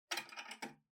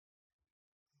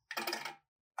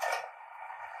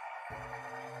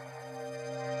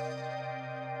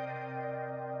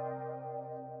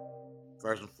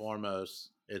First and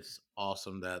foremost, it's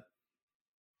awesome that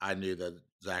I knew that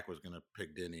Zach was going to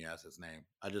pick Denny as his name.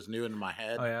 I just knew it in my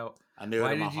head. Oh yeah. I knew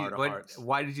it in my heart of hearts.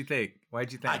 Why did you think? Why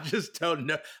did you think? I just don't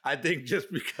know. I think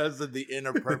just because of the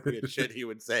inappropriate shit he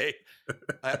would say.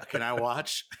 Can I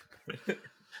watch?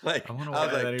 Like, I wonder why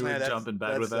that he would jump in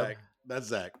bed with Zach. That's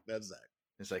Zach.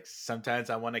 It's like,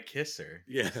 sometimes I want to kiss her.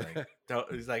 Yeah.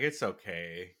 He's like, it's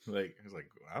okay. Like, I was like,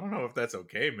 I don't know if that's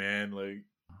okay, man. Like,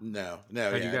 no.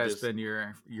 How'd you guys spend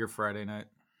your Friday night?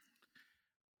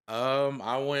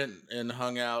 I went and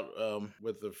hung out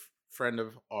with a friend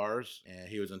of ours, and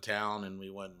he was in town, and we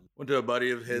went to a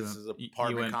buddy of his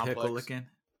apartment complex. Pickle licking?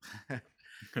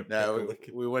 No,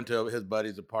 we went to his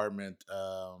buddy's apartment,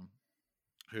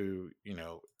 who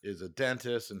is a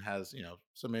dentist and has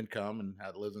some income and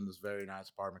lives in this very nice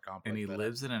apartment complex. And he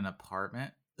lives in an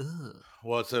apartment. Ugh.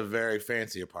 Well, it's a very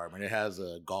fancy apartment. It has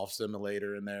a golf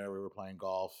simulator in there. We were playing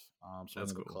golf.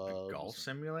 That's cool. Club. A golf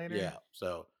simulator. Yeah.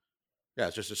 So. Yeah,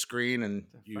 it's just a screen, and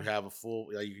you have a full.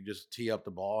 You can just tee up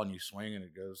the ball and you swing, and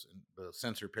it goes. And the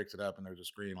sensor picks it up, and there's a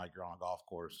screen like you're on a golf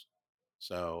course.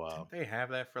 So didn't they have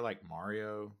that for like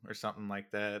Mario or something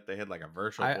like that? They had like a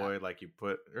Virtual Boy, like you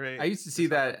put. Right. I used to see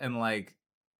that in like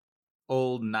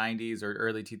old '90s or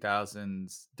early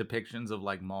 2000s depictions of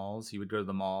like malls. You would go to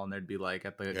the mall, and there'd be like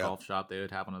at the golf shop they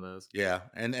would have one of those. Yeah,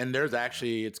 and there's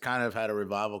actually it's kind of had a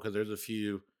revival because there's a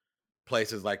few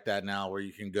places like that now where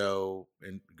you can go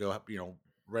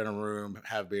rent a room,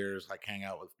 have beers, like hang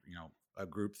out with a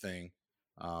group thing.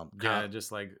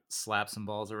 Just like slap some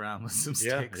balls around with some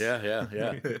sticks. Yeah.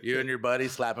 You and your buddy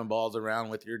slapping balls around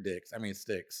with your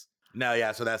sticks. No,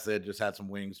 yeah. So that's it. Just had some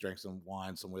wings, drank some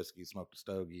wine, some whiskey, smoked a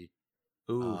stogie.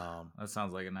 Ooh, that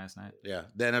sounds like a nice night. Yeah.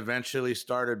 Then eventually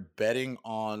started betting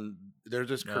on. There's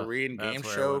this Korean game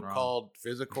show called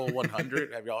Physical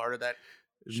 100. Have y'all heard of that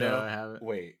show? No, I haven't.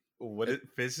 Wait. What is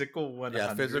Physical 100?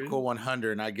 Yeah, Physical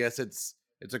 100. And I guess it's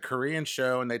a Korean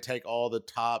show, and they take all the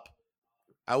top,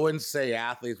 I wouldn't say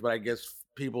athletes, but I guess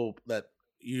people that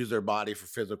use their body for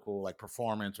physical like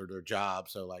performance or their job.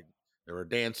 So like there were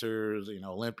dancers,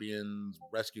 Olympians,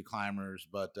 rescue climbers,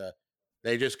 but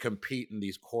they just compete in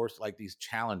these these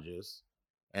challenges.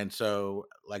 And so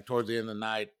like towards the end of the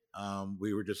night,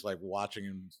 we were just like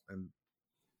watching and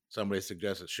somebody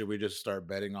suggested, should we just start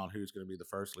betting on who's going to be the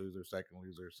first loser, second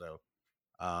loser? So,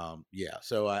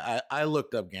 So I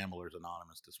looked up Gamblers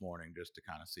Anonymous this morning just to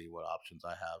kind of see what options I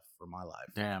have for my life.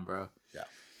 Damn, bro. Yeah.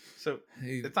 So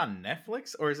it's on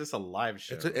Netflix, or is this a live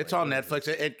show? It's on Netflix.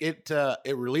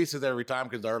 It releases every time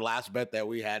because our last bet that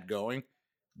we had going,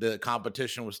 the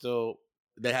competition was still,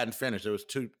 they hadn't finished. There was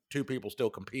two people still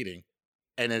competing.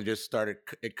 And it just started,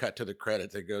 it cut to the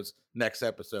credits. It goes, next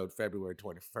episode, February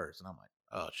 21st. And I'm like,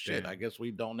 oh shit, I guess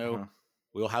we don't know. Uh-huh.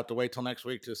 We'll have to wait till next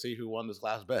week to see who won this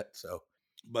last bet. So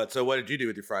what did you do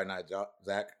with your Friday night,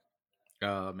 Zach?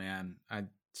 Oh man, I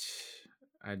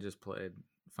just played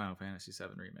Final Fantasy VII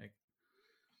Remake.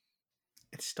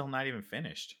 It's still not even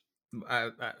finished.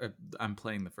 I'm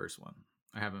playing the first one.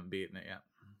 I haven't beaten it yet.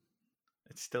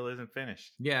 It still isn't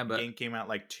finished. Yeah, but the game came out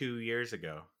like 2 years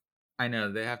ago. I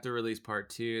know they have to release part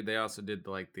 2. They also did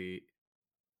like the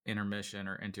intermission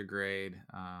or intergrade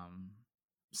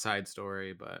side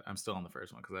story, but I'm still on the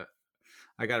first one because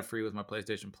I got it free with my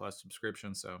PlayStation Plus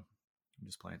subscription, so I'm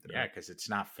just playing through. Yeah, because it's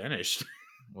not finished.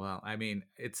 Well, I mean,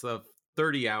 it's a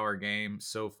 30-hour game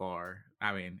so far.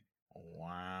 I mean,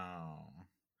 wow.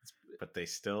 But they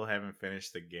still haven't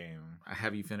finished the game.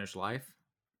 Have you finished Life?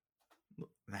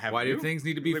 Why do things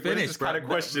need to be finished? Kind of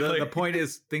question. The point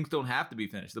is, things don't have to be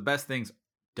finished. The best things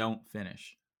don't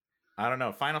finish. I don't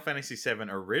know. Final Fantasy VII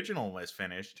Original was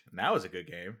finished. And that was a good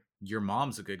game. Your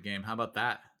Mom's a good game. How about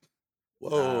that?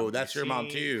 Whoa, that's your mom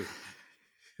too.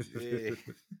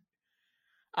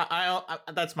 I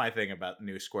that's my thing about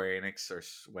new Square Enix or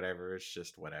whatever. It's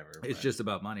just whatever. It's just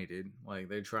about money, dude. Like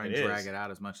they try and drag it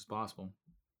out as much as possible.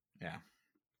 Yeah.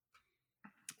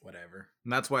 Whatever.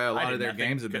 And that's why a lot of their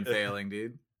games have been failing,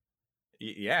 dude.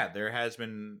 Yeah, there has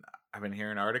been. I've been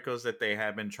hearing articles that they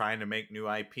have been trying to make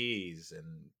new IPs, and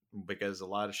because a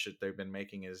lot of shit they've been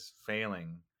making is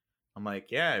failing. I'm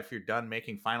like, yeah, if you're done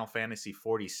making Final Fantasy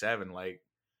 47, like,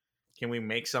 can we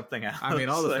make something else? I mean,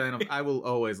 all the I will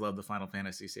always love the Final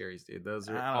Fantasy series, dude. Those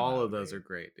are all of those are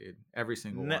great, dude. Every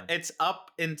single one. It's up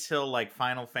until like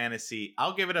Final Fantasy.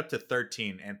 I'll give it up to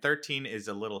 13, and 13 is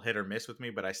a little hit or miss with me,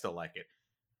 but I still like it.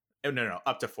 Oh, no,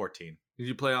 up to 14. Did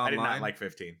you play online? I did not like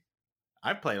 15.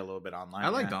 I've played a little bit online. I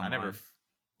liked online.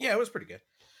 Yeah, it was pretty good.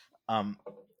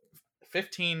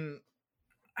 15.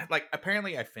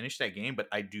 apparently I finished that game, but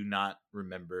I do not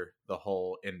remember the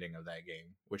whole ending of that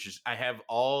game, which is I have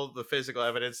all the physical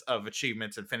evidence of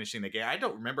achievements and finishing the game. I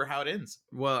don't remember how it ends.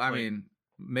 Well, I mean,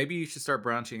 maybe you should start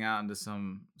branching out into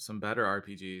some better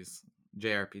RPGs,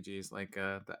 JRPGs, like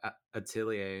the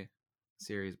Atelier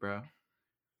series, bro.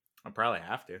 I'll probably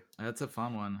have to. That's a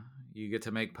fun one. You get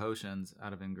to make potions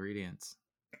out of ingredients.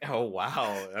 Oh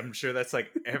wow! I'm sure that's like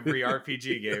every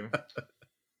RPG game.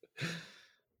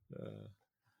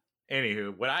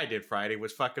 Anywho, what I did Friday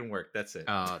was fucking work. That's it.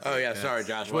 Oh, dude, yeah, sorry,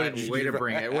 Josh. Way to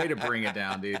bring it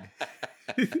down, dude.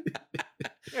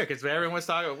 Yeah, because everyone's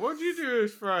talking. What'd you do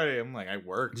this Friday? I'm like, I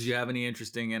worked. Did you have any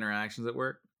interesting interactions at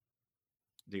work?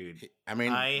 Dude, I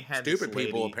mean, I had stupid this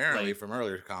people lady, apparently like- from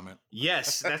earlier comment.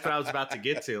 Yes, that's what I was about to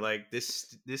get to. Like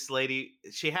this lady,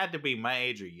 she had to be my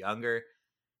age or younger.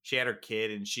 She had her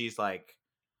kid, and she's like,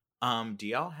 do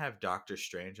y'all have Doctor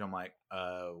Strange? I'm like,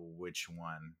 which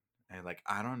one? And like,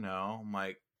 I don't know. I'm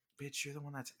like, bitch, you're the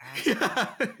one that's asking.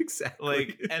 Exactly.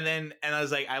 Like, and I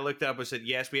was like, I looked up and said,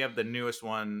 yes, we have the newest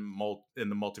one in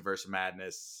the Multiverse of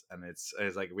Madness, and it's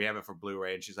like we have it for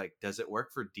Blu-ray. And she's like, does it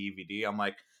work for DVD? I'm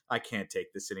like, I can't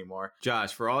take this anymore.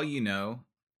 Josh, for all you know,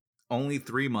 only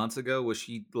 3 months ago was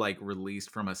she like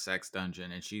released from a sex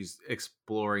dungeon, and she's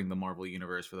exploring the Marvel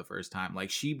universe for the first time. Like,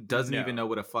 she doesn't even know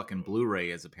what a fucking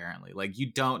Blu-ray is. Apparently, like,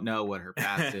 you don't know what her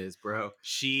past is, bro.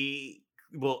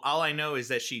 Well, all I know is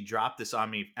that she dropped this on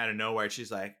me out of nowhere. She's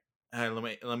like, let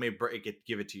me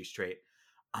give it to you straight.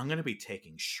 I'm gonna be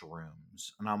taking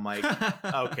shrooms, and I'm like,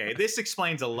 okay, this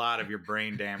explains a lot of your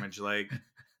brain damage. Like,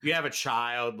 you have a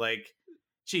child, like,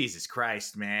 Jesus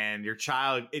Christ, man, your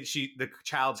child. The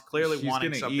child's clearly She's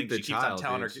wanting gonna something. eat the She keeps child, on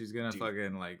telling dude. her She's gonna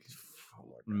fucking like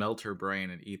melt her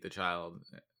brain and eat the child.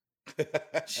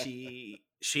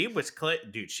 She was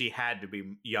dude. She had to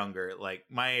be younger, like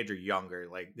my age or younger.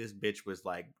 Like, this bitch was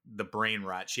like the brain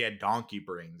rot. She had donkey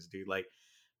brains, dude. Like,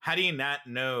 how do you not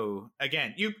know?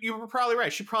 Again, you were probably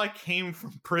right. She probably came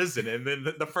from prison, and then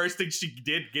the first thing she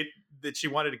did that she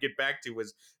wanted to get back to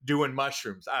was doing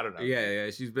mushrooms. I don't know. Yeah.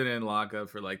 She's been in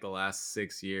lockup for like the last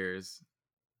 6 years.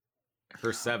 Her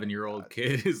 7-year-old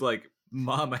kid is like,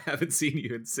 Mom, I haven't seen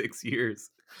you in 6 years.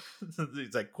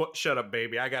 He's like, shut up,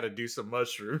 baby. I got to do some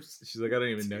mushrooms. She's like, I don't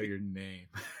even know your name.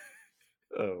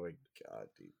 Oh my god,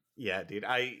 dude. Yeah, dude.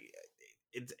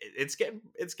 It's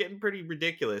getting pretty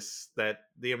ridiculous that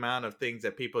the amount of things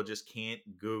that people just can't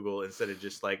Google instead of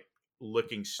just like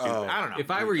looking stupid. I don't know.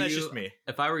 If I were That's you, just me.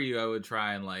 If I were you, I would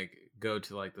try and like go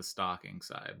to like the stalking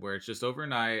side where it's just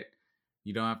overnight.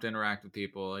 You don't have to interact with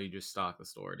people. You just stalk the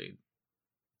store, dude.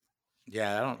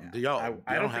 Yeah, I don't. Do y'all?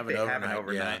 I don't have think an they have an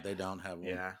overnight. Yeah, overnight. they don't have one.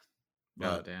 Yeah.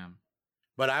 Oh, damn.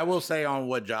 But I will say on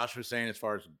what Josh was saying as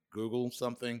far as Google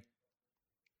something.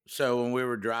 So when we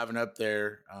were driving up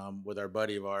there with our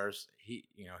buddy of ours, he's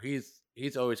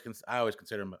always I always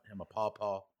consider him a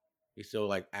pawpaw. He still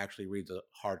like actually reads a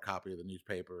hard copy of the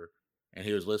newspaper, and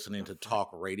he was listening to talk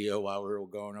radio while we were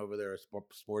going over there,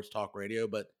 sports talk radio.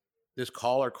 But this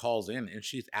caller calls in, and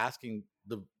she's asking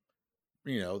the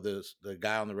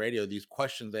guy on the radio these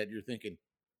questions that you're thinking,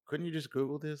 couldn't you just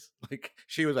Google this? Like,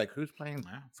 she was like, who's playing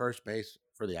first base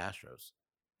for the Astros?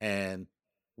 And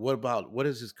what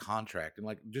is his contract? And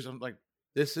like, I'm like,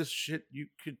 this is shit you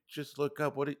could just look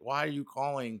up. Why are you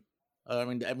calling? I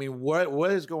mean,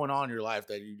 what is going on in your life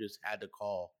that you just had to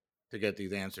call to get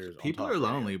these answers? People are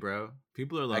lonely, bro.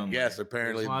 People are lonely. I guess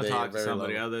apparently they want to talk to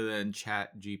somebody lonely. other than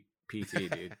Chat GPT,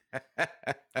 dude.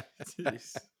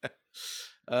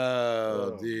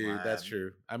 Oh, dude, man. that's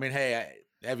true. I mean, hey,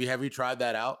 have you tried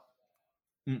that out?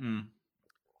 Mm-mm.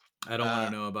 I don't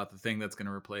want to know about the thing that's going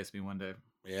to replace me one day.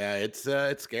 Yeah, it's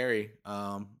scary.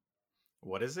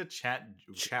 What is it? Chat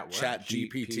what? Chat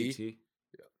GPT.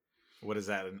 What is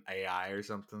that? An AI or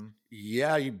something?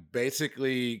 Yeah, you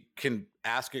basically can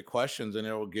ask it questions and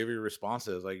it will give you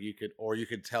responses. Like, you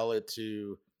could tell it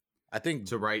to, I think,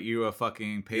 to write you a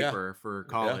fucking paper for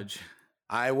college. Yeah.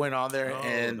 I went on there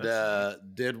and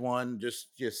did one,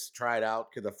 just try it out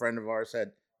because a friend of ours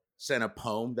had sent a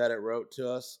poem that it wrote to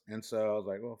us, and so I was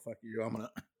like, "Well, fuck you, I'm gonna."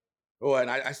 Oh,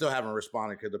 and I still haven't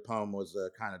responded because the poem was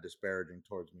kind of disparaging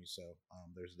towards me. So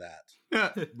there's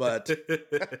that. But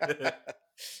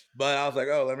but I was like,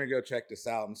 "Oh, let me go check this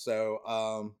out." And so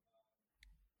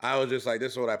I was just like,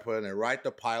 "This is what I put in there: write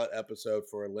the pilot episode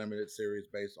for a limited series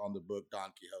based on the book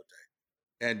Don Quixote."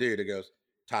 And dude, it goes.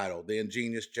 Title: The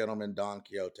Ingenious Gentleman Don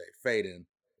Quixote. Fade in.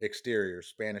 Exterior: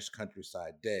 Spanish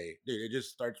countryside. Day. Dude, it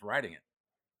just starts writing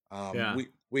it.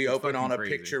 We open on a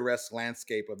picturesque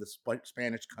landscape of the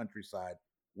Spanish countryside.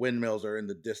 Windmills are in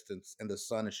the distance, and the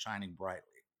sun is shining brightly.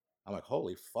 I'm like,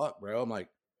 holy fuck, bro. I'm like,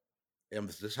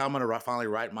 Is this how I'm gonna finally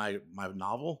write my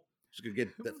novel? Just gonna get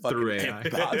that Through fucking AI.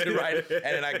 bot to write it, and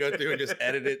then I go through and just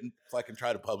edit it and fucking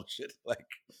try to publish it. Like,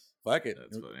 fuck it.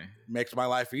 That's funny. Makes my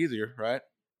life easier, right?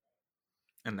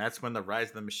 And that's when the rise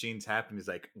of the machines happened. Is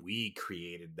like, we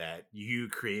created that. You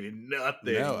created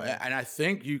nothing. No, and I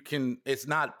think you can. It's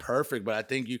not perfect, but I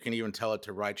think you can even tell it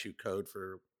to write you code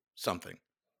for something.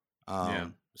 Yeah.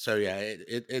 So yeah,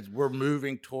 we're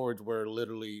moving towards where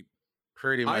literally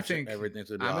pretty much I think everything's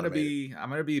gonna be I'm automated.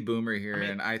 gonna be boomer here,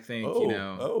 and I think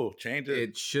Change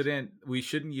it. we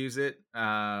shouldn't use it.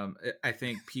 I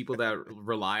think people that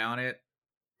rely on it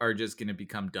are just going to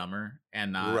become dumber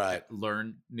and not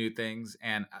learn new things.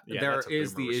 And there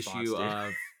is the issue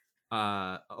of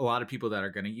a lot of people that are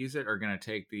going to use it are going to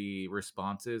take the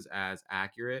responses as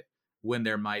accurate when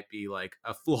there might be like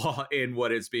a flaw in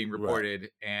what is being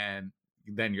reported, and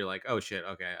then you're like, oh shit,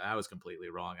 okay, I was completely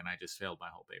wrong, and I just failed my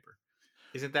whole paper.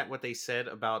 Isn't that what they said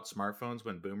about smartphones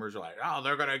when boomers were like, oh,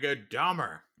 they're gonna get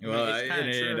dumber? Well, it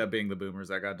ended up being the boomers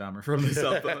that got dumber from the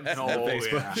cell phones.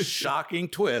 Yeah. Shocking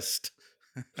twist.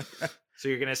 So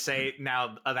you're gonna say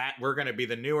now that we're gonna be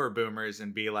the newer boomers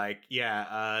and be like,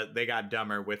 yeah, they got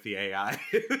dumber with the AI.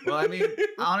 Well, I mean,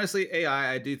 honestly,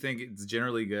 AI, I do think it's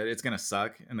generally good. It's gonna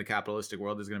suck in the capitalistic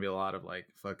world. There's gonna be a lot of like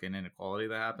fucking inequality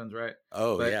that happens, right?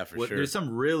 Yeah, for sure. There's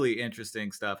some really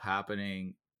interesting stuff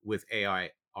happening with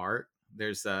AI art.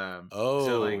 There's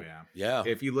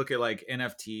if you look at like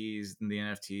NFTs and the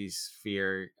NFT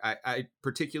sphere, I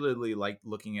particularly like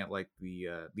looking at like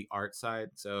the art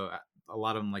side. So a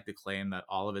lot of them like to claim that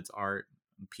all of its art,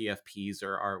 PFPs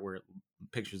or art where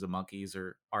pictures of monkeys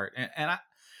or art, and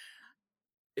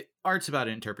art's about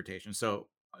interpretation. So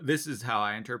this is how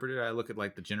I interpret it. I look at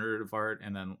like the generative art,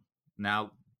 and then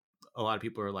now a lot of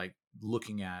people are like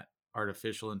looking at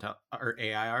artificial or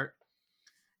AI art.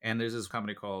 And there's this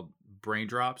company called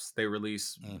Braindrops. They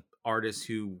release artists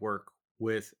who work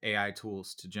with AI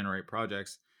tools to generate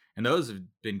projects. And those have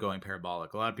been going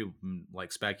parabolic. A lot of people have been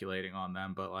like speculating on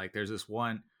them, but like there's this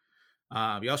one,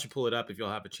 y'all should pull it up if you'll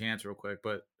have a chance real quick,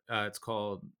 but it's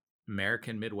called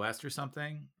American Midwest or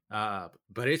something.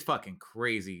 But it's fucking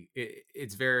crazy.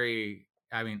 It's very,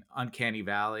 I mean, uncanny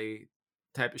valley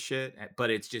type of shit,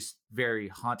 but it's just very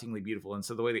hauntingly beautiful. And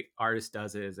so the way the artist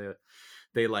does it is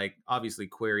they like obviously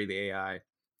query the AI,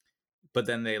 but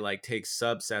then they like take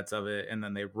subsets of it and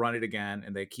then they run it again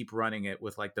and they keep running it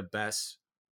with like the best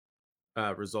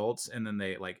results, and then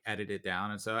they like edit it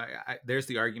down. And so there's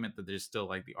the argument that there's still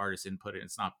like the artist input, and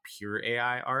it's not pure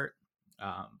AI art,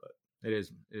 but it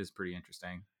is pretty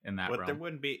interesting in that realm. There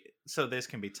wouldn't be, so this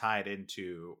can be tied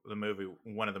into the movie,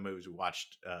 one of the movies we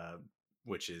watched,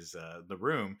 which is The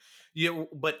Room.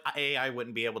 But AI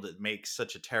wouldn't be able to make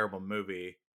such a terrible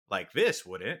movie like this,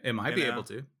 would it? It might be able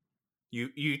to.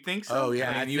 You think so? Oh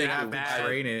yeah, I mean, you have to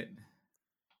train it.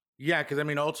 Yeah, because I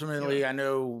mean, ultimately, I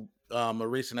know a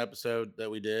recent episode that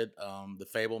we did, The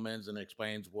Fablemans, and it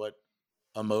explains what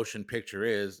a motion picture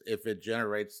is. If it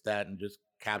generates that and just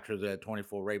captures it at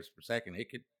 24 rapes per second, it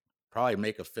could probably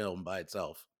make a film by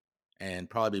itself, and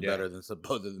probably be better than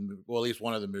both of them. Well, at least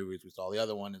one of the movies we saw. The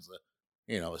other one is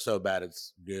so bad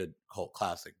it's good cult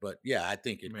classic. But yeah, I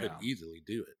think it could easily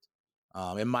do it.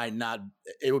 It might not.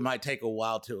 It might take a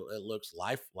while till it looks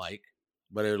lifelike,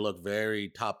 but it would look very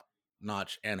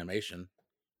top-notch animation.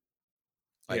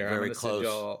 Like very close. Send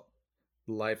y'all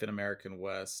Life in American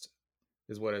West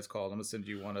is what it's called. I'm gonna send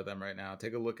you one of them right now.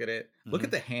 Take a look at it. Mm-hmm. Look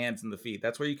at the hands and the feet.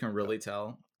 That's where you can really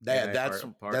tell.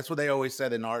 That's what they always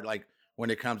said in art. Like when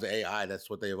it comes to AI, that's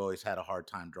what they've always had a hard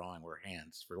time drawing, were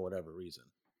hands, for whatever reason.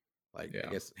 Like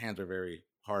I guess hands are very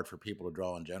hard for people to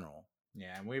draw in general.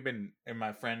 Yeah, and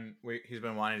my friend, he's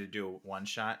been wanting to do a one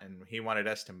shot, and he wanted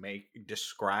us to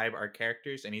describe our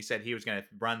characters, and he said he was going to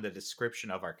run the description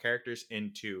of our characters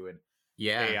into an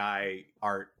AI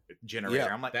art generator.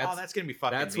 I'm like, that's going to be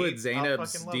fucking That's neat. What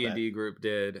Zainab's D&D group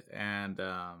did, and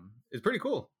it's pretty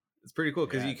cool. It's pretty cool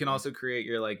because you can also create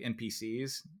your like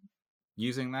NPCs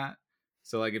using that.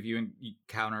 So like if you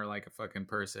encounter like a fucking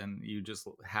person, you just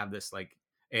have this like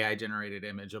AI generated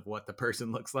image of what the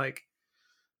person looks like.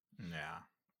 Yeah,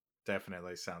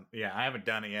 definitely I haven't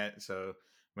done it yet, so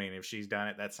I mean, if she's done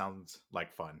it, that sounds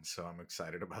like fun, so I'm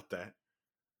excited about that.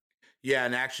 Yeah,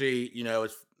 and actually,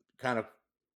 it's kind of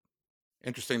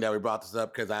interesting that we brought this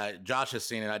up because Josh has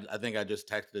seen it. I think I just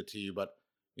texted it to you, but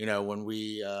when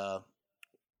we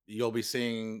you'll be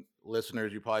seeing,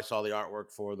 listeners, you probably saw the artwork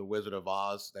for The Wizard of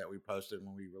Oz that we posted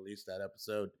when we released that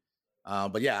episode.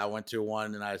 But yeah, I went to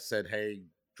one and I said, hey,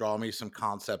 draw me some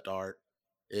concept art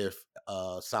if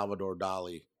Salvador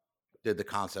Dali did the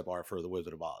concept art for The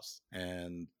Wizard of Oz.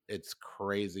 And it's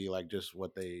crazy, like just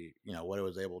what they, what it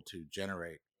was able to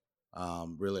generate.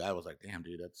 Really, I was like, damn,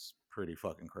 dude, that's pretty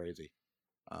fucking crazy.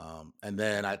 And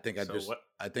then I think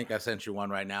I think I sent you one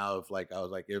right now of like, I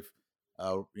was like, if,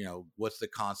 what's the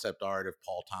concept art if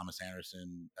Paul Thomas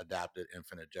Anderson adapted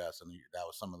Infinite Jest? And that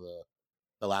was some of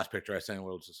the last picture I sent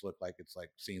will just look like it's like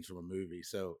scenes from a movie.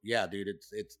 So yeah, dude,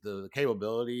 it's the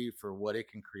capability for what it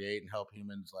can create and help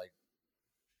humans like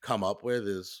come up with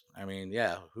is, I mean,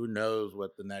 yeah, who knows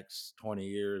what the next 20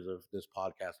 years of this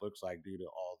podcast looks like due to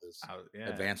all this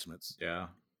advancements.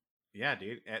 Yeah,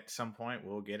 dude. At some point,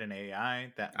 we'll get an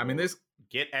AI that this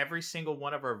get every single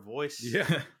one of our voice,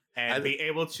 and be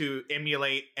able to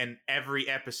emulate in every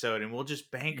episode, and we'll just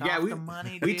bank off the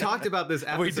money. We talked about this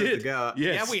episodes ago.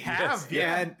 Yes, we have. Yes.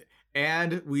 Yeah,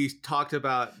 and we talked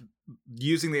about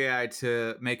using the AI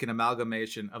to make an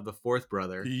amalgamation of the fourth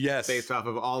brother. Yes, based off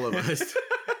of all of us.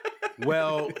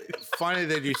 Well, funny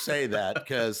that you say that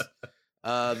because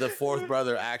the fourth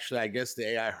brother actually, I guess the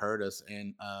AI heard us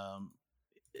and.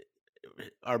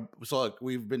 So look,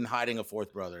 we've been hiding a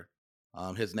fourth brother.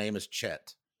 His name is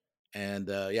Chet, and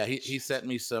he sent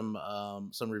me some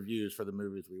reviews for the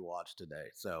movies we watched today.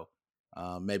 So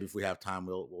maybe if we have time,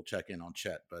 we'll check in on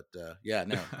Chet. But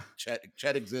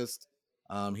Chet exists.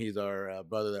 He's our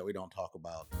brother that we don't talk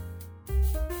about.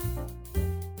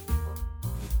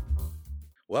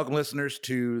 Welcome, listeners,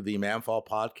 to the Manfall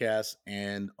Podcast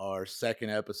and our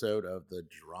second episode of the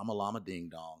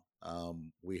Dramalama-Dingdong.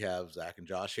 We have Zach and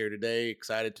Josh here today,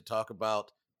 excited to talk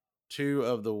about two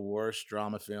of the worst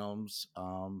drama films.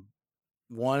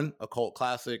 One, a cult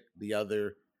classic, the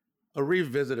other, a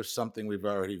revisit of something we've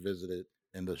already visited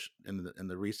in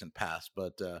the recent past.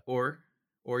 But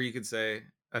or you could say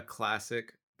a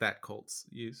classic that cults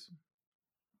use.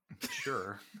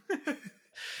 Sure.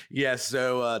 Yes.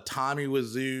 So Tommy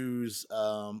Wiseau's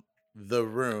The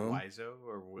Room. Wiseau.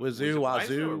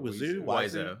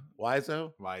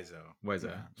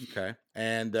 Okay.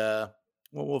 And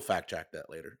we'll fact check that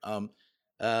later.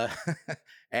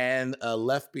 And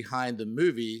Left Behind, the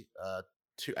movie,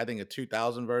 I think a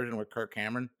 2000 version with Kirk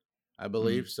Cameron, I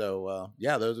believe. So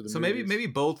those are the movies. Maybe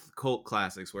both cult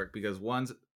classics work because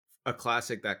one's a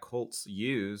classic that cults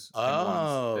use and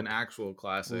one's an actual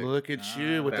classic. Look at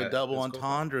you with the double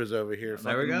entendres over here.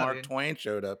 Mark Twain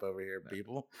showed up over here,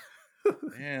 people.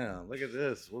 Damn, look at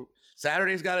this.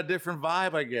 Saturday's got a different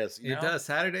vibe, I guess. It does.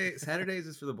 Saturdays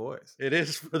is for the boys. It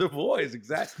is for the boys,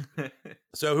 exactly.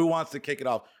 So who wants to kick it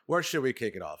off? Where should we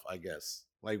kick it off, I guess?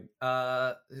 Like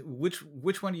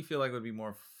which one do you feel like would be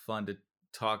more fun to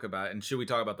talk about? And should we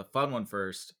talk about the fun one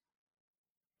first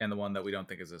and the one that we don't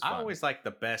think is as fun? I always like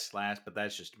the best last, but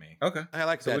that's just me. Okay. I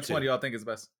like that. So which one do y'all think is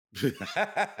best?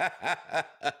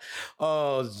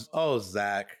 oh,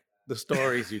 Zach. The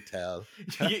stories you tell.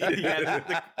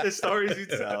 The stories you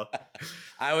tell.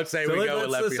 I would say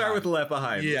let's start with Left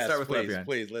Behind. Yes,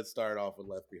 please. Let's start off with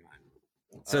Left Behind.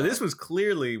 So this was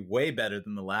clearly way better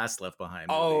than the last Left Behind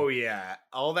movie. Oh yeah,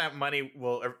 all that money.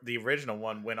 Well, the original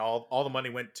one, when all the money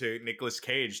went to Nicolas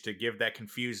Cage to give that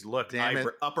confused look,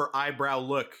 upper eyebrow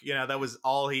look. That was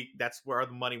all he. That's where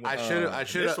the money went. I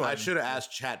should have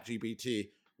asked ChatGPT.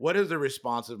 What is the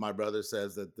response if my brother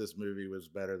says that this movie was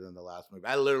better than the last movie?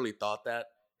 I literally thought that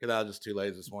because I was just too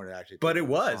lazy this morning to actually. But it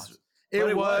was.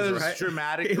 It was right?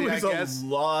 Dramatically. It was I guess. A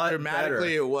lot dramatically.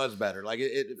 Better. It was better. Like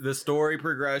the story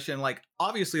progression. Like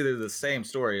obviously they're the same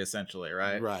story essentially,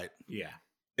 right? Right. Yeah.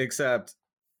 Except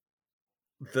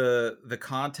the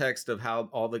context of how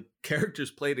all the characters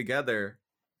play together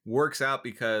works out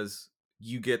because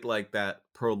you get like that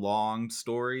prolonged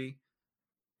story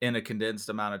in a condensed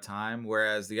amount of time,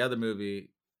 whereas the other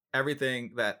movie,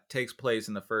 everything that takes place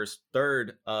in the first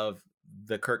third of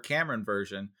the Kirk Cameron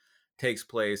version takes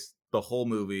place the whole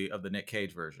movie of the Nick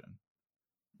Cage version.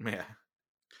 Yeah.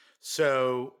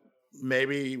 So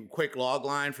maybe quick log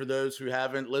line for those who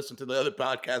haven't listened to the other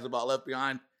podcast about Left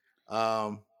Behind.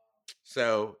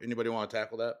 So anybody want to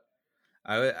tackle that?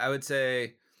 I would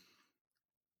say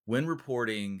when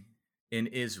reporting in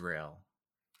Israel,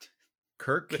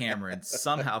 Kirk Cameron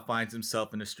somehow finds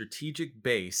himself in a strategic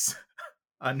base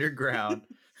underground.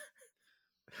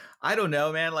 I don't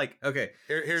know, man. Like, okay,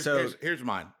 here's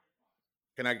mine.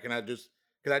 Can I just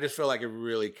feel like it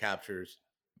really captures?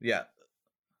 Yeah,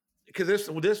 because this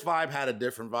vibe had a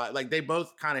different vibe. Like they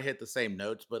both kind of hit the same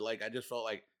notes, but like I just felt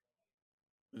like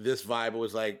this vibe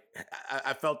was like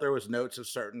I felt there was notes of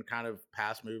certain kind of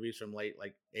past movies from late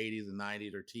like 80s and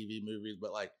 90s or TV movies,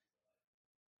 but like.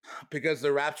 Because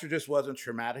the rapture just wasn't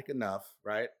traumatic enough,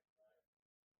 right?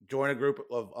 Join a group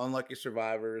of unlucky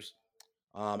survivors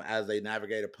as they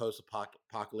navigate a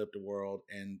post-apocalyptic world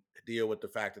and deal with the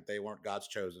fact that they weren't God's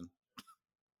chosen.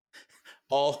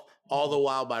 all the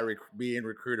while by being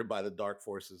recruited by the dark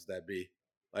forces that be.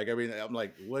 Like, I mean, I'm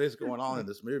like, what is going on in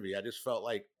this movie? I just felt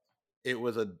like it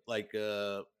was a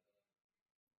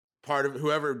part of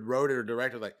whoever wrote it or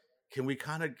directed. Like, can we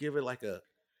kind of give it like a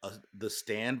the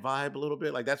Stand vibe a little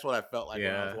bit? Like that's what I felt like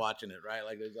when I was watching it. Right?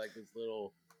 Like there's like this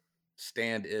little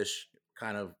Stand-ish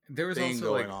kind of there was thing also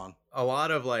going like on. a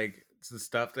lot of like the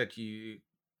stuff that you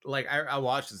like. I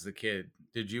watched as a kid.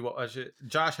 Did you watch it?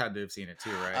 Josh had to have seen it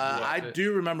too, right? I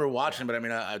do remember watching, but I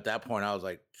mean, at that point, I was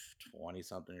like 20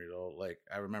 something years old. Like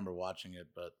I remember watching it,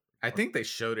 but I think they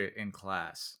showed it in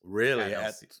class. really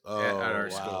at our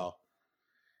school.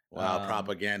 Wow,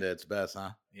 propaganda at its best,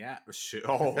 huh? Yeah.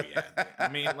 Oh yeah. I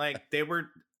mean, like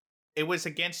it was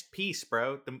against peace,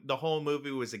 bro. The whole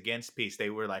movie was against peace. They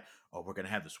were like, oh, we're gonna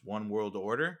have this one world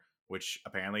order, which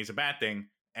apparently is a bad thing,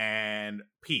 and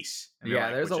peace. And yeah,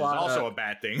 like, there's which a lot is also of, a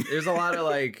bad thing. There's a lot of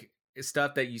like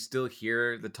stuff that you still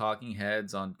hear the talking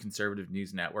heads on conservative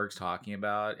news networks talking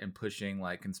about and pushing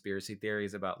like conspiracy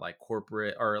theories about like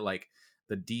corporate or like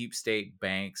the deep state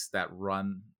banks that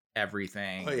run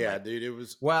everything. Oh yeah, like, dude, it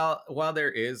was while there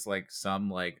is like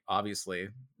some like obviously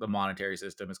the monetary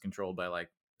system is controlled by like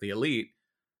the elite.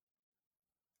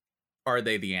 Are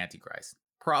they the Antichrist?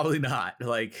 Probably not.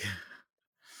 Like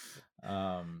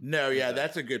no, yeah,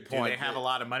 that's a good point. Do they have a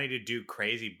lot of money to do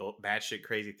crazy batshit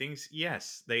crazy things?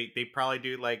 Yes, they probably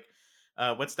do. Like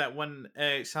what's that one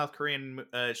South Korean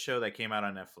show that came out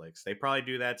on Netflix? They probably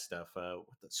do that stuff.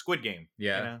 Squid Game.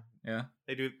 Yeah, you know?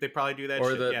 Yeah. They probably do that.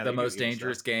 Or shit. the most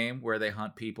dangerous stuff. Game where they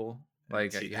hunt people.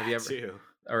 Like have you ever? Too.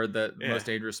 Or the most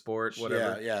dangerous sport,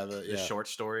 whatever. The Short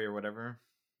Story or whatever.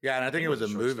 Yeah, and I think it was a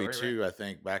movie too. Right? I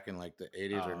think back in like the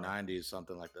 80s or 90s,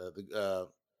 something like that.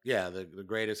 The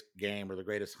greatest game or the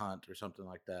greatest hunt or something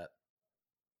like that.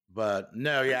 But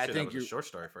no, I think you're a short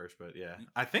story first, but yeah,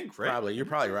 I think right. Probably you're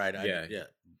probably right. Yeah.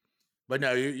 But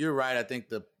no, you're right. I think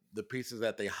the pieces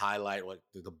that they highlight, like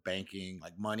the banking,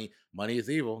 like money is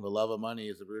evil. The love of money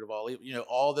is the root of all evil. You know,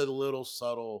 all the little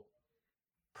subtle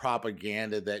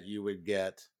propaganda that you would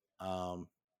get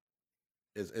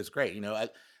is great. You know,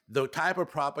 the type of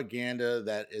propaganda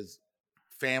that is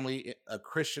a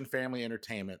Christian family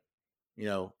entertainment, you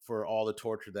know, for all the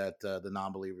torture that the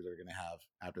non-believers are going to have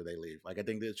after they leave. Like, I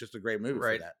think it's just a great movie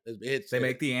for that. They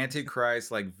make the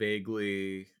Antichrist like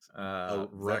vaguely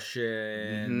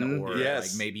Russian or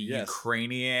like maybe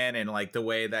Ukrainian, and like the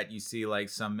way that you see like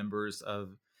some members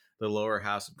of the lower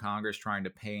house of Congress trying to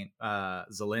paint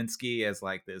Zelensky as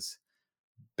like this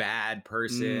bad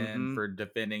person for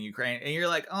defending Ukraine, and you're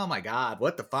like, oh my god,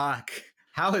 what the fuck?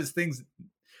 How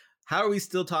are we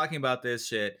still talking about this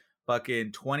shit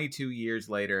fucking 22 years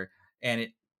later, and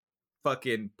it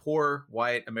fucking poor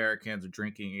white Americans are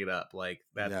drinking it up like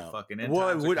that? Fucking that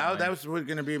was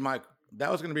going to be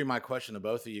my question to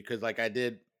both of you, because like I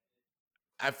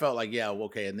felt like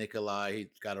Nikolai, he's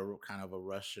got a kind of a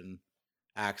Russian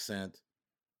accent.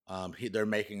 They're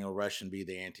making a Russian be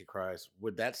the Antichrist.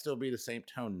 Would that still be the same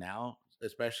tone now,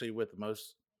 especially with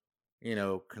most, you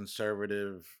know,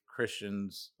 conservative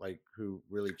Christians like who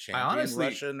really champion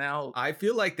Russia now? I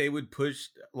feel like they would push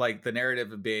like the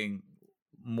narrative of being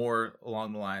more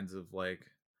along the lines of like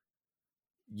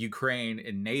Ukraine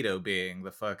and NATO being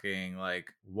the fucking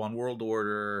like one world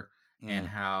order, and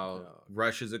how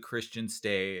Russia's a Christian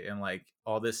state, and like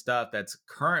all this stuff that's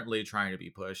currently trying to be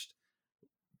pushed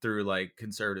through like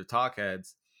conservative talk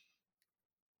heads.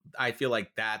 I feel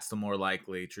like that's the more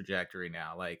likely trajectory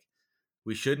now. Like,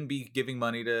 we shouldn't be giving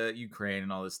money to Ukraine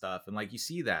and all this stuff. And like, you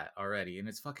see that already, and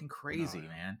it's fucking crazy,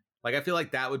 man. Like, I feel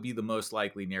like that would be the most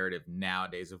likely narrative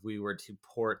nowadays if we were to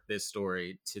port this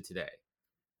story to today.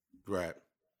 Right.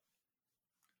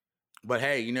 But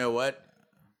hey, you know what?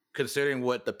 Considering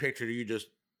what the picture you just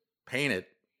painted,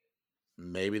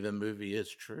 maybe the movie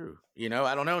is true. You know,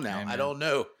 I don't know now. I don't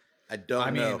know. I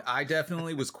mean, I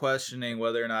definitely was questioning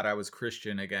whether or not I was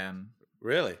Christian again.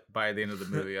 Really? By the end of the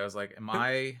movie, I was like, am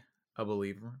I a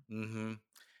believer? Mm-hmm.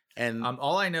 And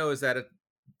all I know is that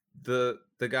the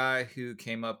guy who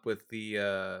came up with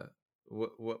the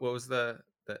what was the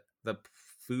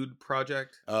food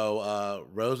project?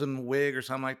 Rosenwig or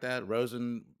something like that.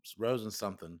 Rosen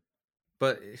something.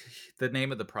 But the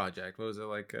name of the project, what was it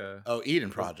like?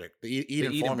 Eden Project. The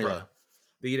Eden Formula.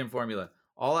 The Eden Formula.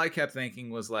 All I kept thinking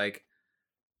was like,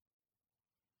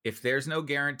 if there's no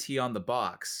guarantee on the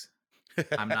box,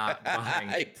 I'm not buying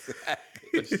it.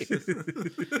 Exactly.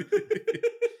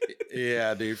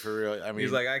 Yeah, dude, for real. I mean,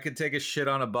 he's like, I could take a shit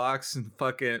on a box and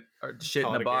fucking shit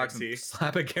in a box and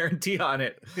slap a guarantee on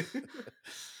it.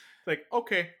 Like,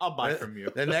 okay, I'll buy from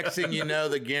you. The next thing you know,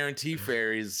 the guarantee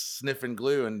fairy's sniffing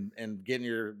glue and getting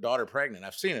your daughter pregnant.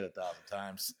 I've seen it 1,000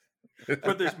 times.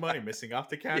 But there's money missing off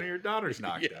the counter. Your daughter's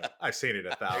knocked up. I've seen it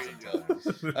 1,000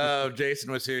 times. Oh,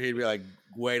 Jason was here. He'd be like,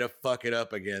 "Way to fuck it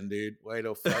up again, dude. Way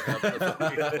to fuck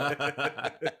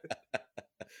up."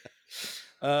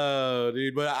 Oh,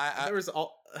 dude. But I was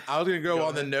gonna go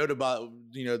on the note about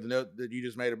the note that you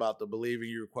just made about the believing.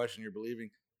 Your question, you're believing.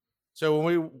 So when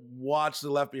we watched The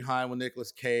Left Behind with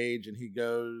Nicolas Cage, and he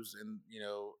goes, and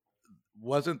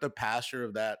wasn't the pastor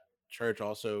of that church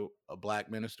also a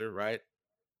black minister, right?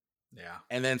 Yeah.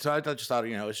 And then so I just thought,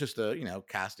 it's just a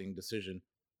casting decision.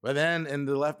 But then in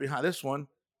The Left Behind, this one,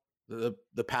 the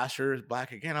pastor is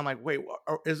black again. I'm like, wait,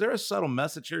 is there a subtle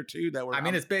message here too that we're? I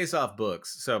mean, it's based off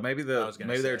books, so maybe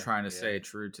they're trying to stay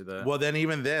true to the. Well, then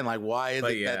even then, like, why is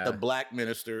it that the black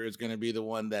minister is going to be the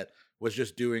one that was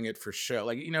just doing it for show?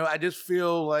 Like, I just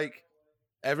feel like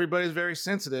everybody's very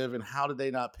sensitive, and how did they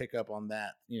not pick up on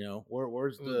that?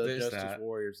 Where's the Justice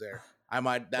Warriors there?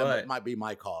 That might be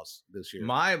my cause this year.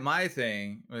 My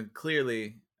thing,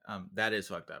 clearly, that is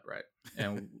fucked up, right?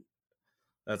 And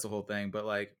that's the whole thing. But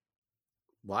like,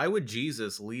 why would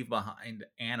Jesus leave behind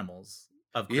animals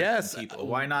of Christian people?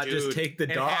 Why not just take the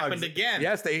dogs? It happened again.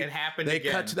 Yes, it happened again. They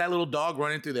cut to that little dog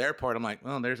running through the airport. I'm like,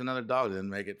 oh, there's another dog.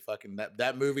 Didn't make it fucking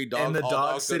that movie dog. And the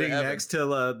dog sitting next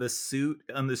to the suit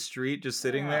on the street, just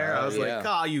sitting there. I was like, oh,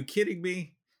 are you kidding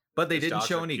me? But they didn't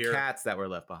show any cats that were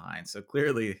left behind. So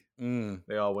clearly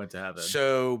they all went to heaven.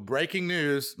 So breaking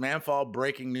news, Manfall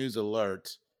breaking news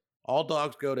alert. All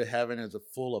Dogs Go to Heaven is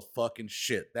full of fucking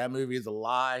shit. That movie is a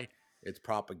lie. It's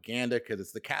propaganda because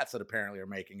it's the cats that apparently are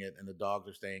making it, and the dogs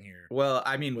are staying here. Well,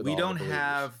 I mean, we don't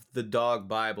have the dog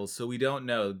Bible, so we don't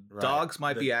know. Right. Dogs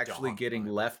might be actually getting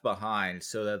left behind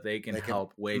so that they can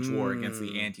help wage war against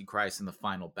the Antichrist in the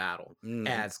final battle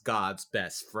as God's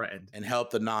best friend. And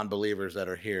help the non-believers that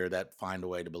are here that find a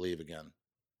way to believe again.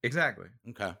 Exactly.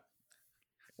 Okay.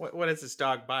 What is this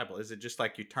dog Bible? Is it just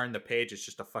like you turn the page, it's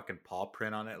just a fucking paw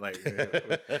print on it? Like,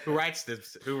 who writes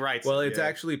this? Who writes it? Well, it's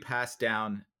actually passed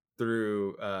down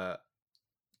through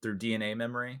DNA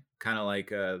memory, kind of like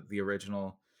the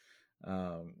original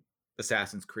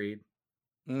Assassin's Creed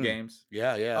games.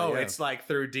 Yeah. Oh, it's like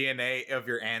through DNA of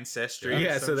your ancestry.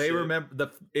 Yeah, so they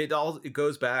remember it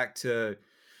goes back to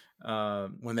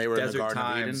when they were in the Garden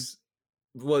of Eden.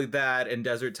 Well, that and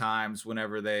Desert Times,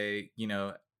 whenever they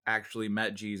actually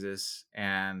met Jesus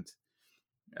and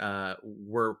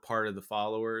were part of the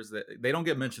followers. That they don't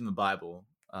get mentioned in the Bible,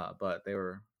 but they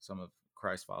were some of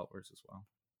Christ's followers as well.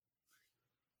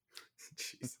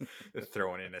 Jeez. They're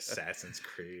throwing in Assassin's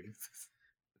Creed.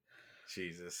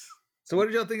 Jesus. So what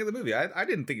did y'all think of the movie? I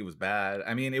didn't think it was bad.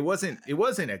 I mean, it wasn't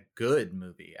a good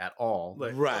movie at all.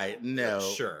 Right. No.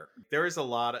 Sure. There is a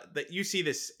lot of that. You see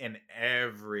this in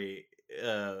every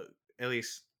at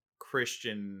least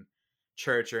Christian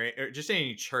church or just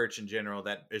any church in general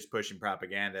that is pushing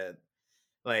propaganda.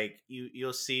 Like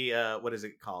you'll see what is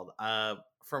it called?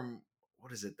 From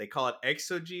what is it? They call it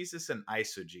exogesis and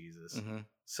isogesis. Mm-hmm.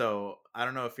 So I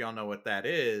don't know if y'all know what that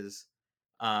is.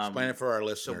 Explain it for our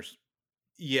listeners.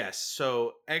 Yes.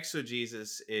 So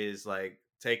exogesis is like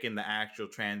taking the actual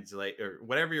translate or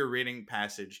whatever you're reading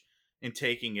passage and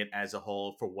taking it as a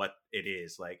whole for what it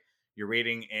is. Like you're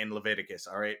reading in Leviticus.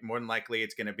 All right. More than likely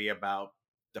it's going to be about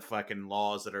the fucking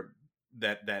laws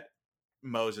that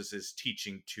Moses is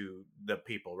teaching to the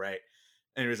people. Right.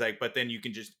 And it was like, but then you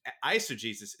can just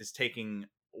eisegesis is taking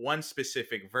one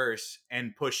specific verse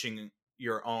and pushing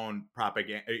your own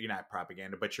propaganda, not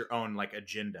propaganda, but your own like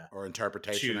agenda or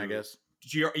interpretation, I guess.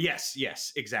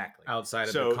 Yes, exactly. Outside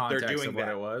of the context of what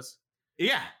it was.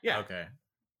 Yeah. Okay.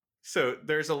 So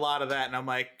there's a lot of that, and I'm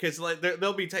like, because like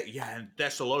they'll be and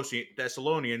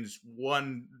Thessalonians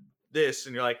won this,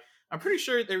 and you're like, I'm pretty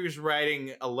sure they was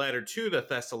writing a letter to the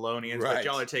Thessalonians, but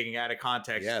y'all are taking out of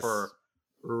context for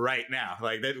right now.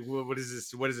 Like that, what is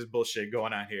this? What is this bullshit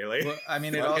going on here? Like, well, I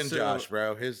mean, it also Josh,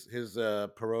 bro, his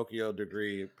parochial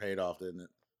degree paid off, didn't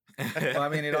it? Well, I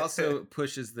mean, it also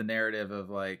pushes the narrative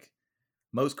of like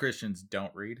most Christians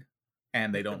don't read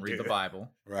and they don't read the Bible.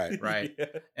 Right. Yeah.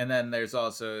 And then there's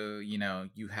also,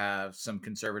 you have some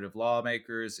conservative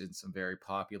lawmakers in some very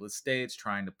populous states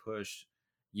trying to push,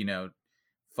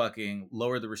 fucking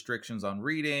lower the restrictions on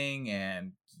reading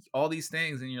and all these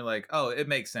things. And you're like, oh, it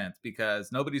makes sense because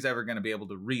nobody's ever going to be able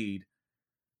to read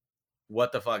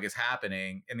what the fuck is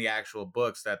happening in the actual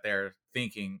books that they're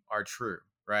thinking are true.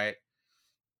 Right.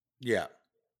 Yeah.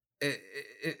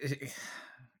 It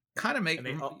kind of make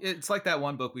it's like that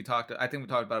one book I think we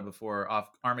talked about it before, off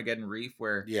Armageddon Reef,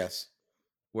 where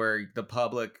the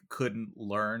public couldn't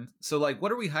learn. So like,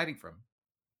 what are we hiding from?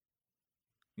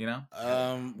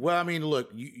 Well, I mean,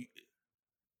 look,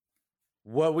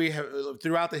 what we have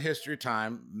throughout the history of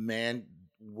time, man,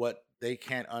 what they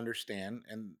can't understand,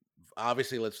 and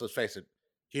obviously, let's face it,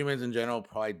 humans in general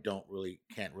probably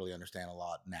can't really understand a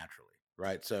lot naturally,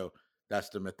 right? So that's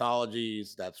the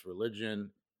mythologies, that's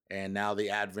religion, and now the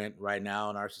advent right now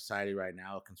in our society right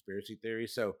now of conspiracy theory.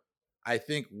 So I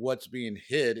think what's being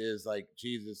hid is like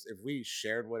Jesus. If we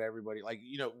shared what everybody like,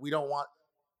 we don't want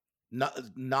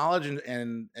knowledge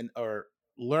and or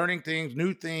learning things,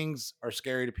 new things are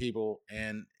scary to people,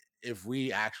 and if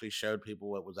we actually showed people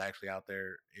what was actually out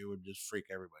there, it would just freak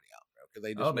everybody out, bro. Because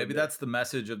they just Oh, maybe that's the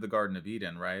message of the Garden of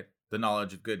Eden, right? The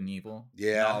knowledge of good and evil.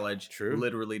 Yeah, knowledge true.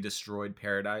 literally destroyed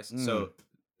paradise. So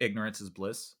ignorance is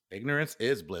bliss. Ignorance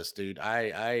is bliss, dude.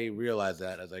 I realize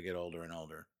that as I get older and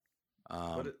older.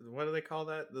 What do they call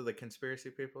that? The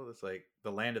conspiracy people? It's like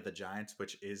the land of the giants,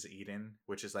 which is Eden,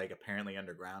 which is like apparently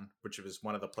underground, which was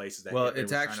one of the places that. Well,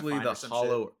 it's actually the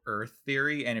hollow Earth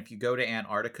theory, and if you go to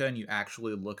Antarctica and you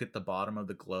actually look at the bottom of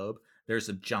the globe, there's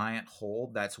a giant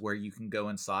hole. That's where you can go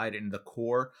inside, and the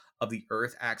core of the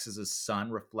Earth acts as a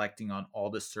sun, reflecting on all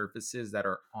the surfaces that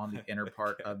are on the inner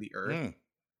part of the Earth.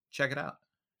 Check it out.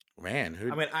 Man,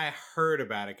 I heard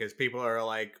about it because people are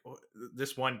like,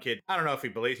 this one kid, I don't know if he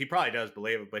believes, he probably does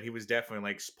believe it, but he was definitely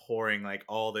like pouring like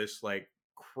all this like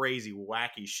crazy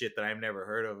wacky shit that I've never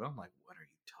heard of. I'm like, what are you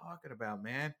talking about,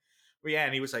 man? But yeah,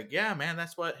 and he was like, yeah, man,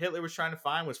 that's what Hitler was trying to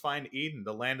find Eden,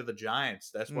 the land of the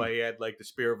giants. That's why he had like the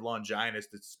spear of Longinus,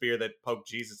 the spear that poked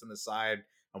Jesus in the side,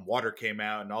 and water came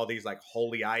out, and all these like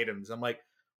holy items. I'm like,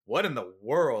 what in the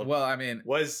world? Well, I mean,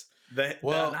 was the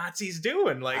Nazis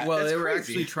doing? Like, well, they were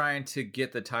crazy. actually trying to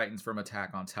get the Titans from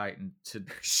Attack on Titan to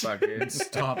fucking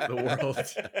stomp the world.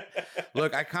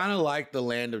 Look, I kind of like the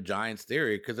land of giants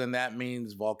theory because then that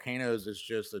means volcanoes is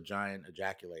just a giant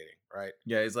ejaculating, right?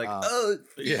 Yeah, he's like, oh, it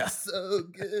feels so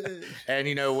good.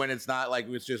 And when it's not like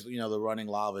it's just the running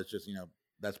lava, it's just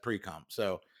that's pre-cum.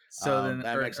 So then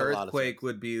that an makes a lot of earthquake sense.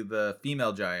 would be the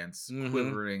female giants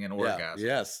quivering in orgasm.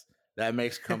 Yes, that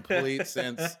makes complete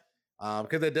sense.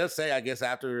 Because it does say, I guess,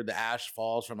 after the ash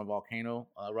falls from a volcano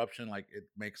eruption, like it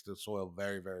makes the soil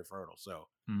very, very fertile. So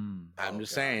I'm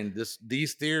just saying,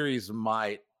 these theories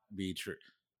might be true.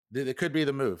 It could be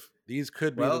the move. These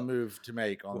could be the move to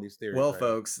make on these theories. Well,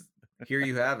 folks, here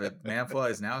you have it.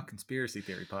 Manfly is now a conspiracy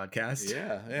theory podcast.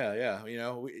 Yeah.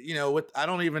 I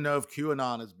don't even know if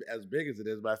QAnon is as big as it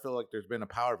is, but I feel like there's been a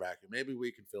power vacuum. Maybe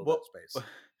we can fill that space.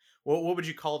 What would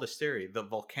you call this theory? The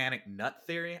volcanic nut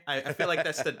theory? I feel like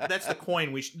that's the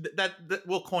coin we should that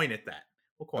we'll coin it that.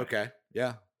 We'll coin okay. it.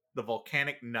 Yeah. The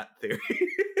volcanic nut theory.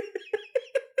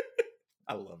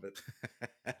 I love it.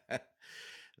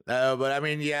 But I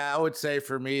mean, I would say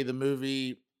for me, the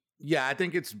movie, I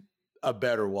think it's a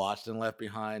better watch than Left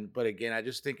Behind. But again, I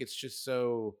just think it's just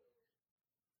so,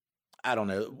 I don't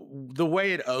know. The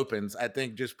way it opens, I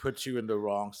think just puts you in the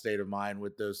wrong state of mind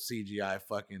with those CGI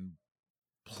fucking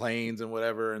planes and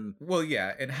whatever. And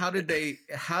and how did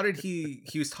he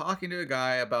was talking to a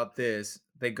guy about this.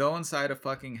 They go inside a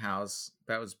fucking house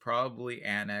that was probably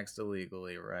annexed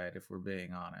illegally, right, if we're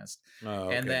being honest.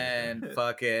 And then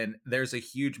fucking there's a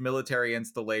huge military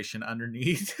installation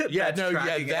underneath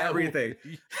tracking everything.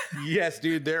 Yes,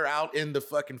 dude, they're out in the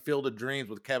fucking Field of Dreams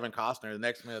with Kevin Costner. The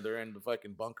next minute they're in the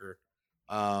fucking bunker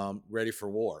ready for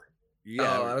war.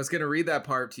 I was gonna read that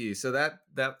part to you. So that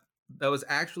was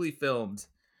actually filmed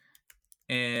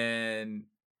in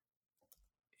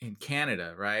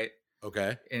Canada, right?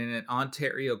 Okay. In an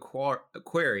Ontario quarry.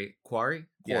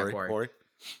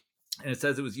 And it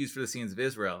says it was used for the scenes of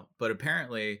Israel, but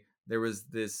apparently there was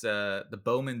this the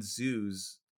Bowman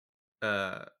Zoo's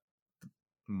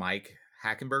Mike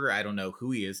Hackenberger. I don't know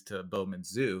who he is to Bowman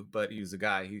Zoo, but he was a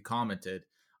guy who commented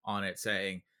on it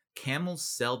saying, "Camels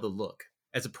sell the look.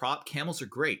 As a prop, camels are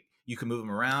great. You can move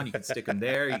them around. You can stick them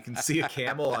there. You can see a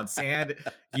camel on sand.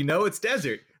 It's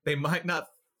desert. They might not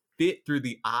fit through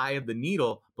the eye of the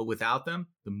needle, but without them,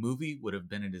 the movie would have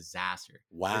been a disaster.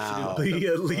 Wow. There should be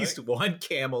at least one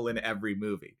camel in every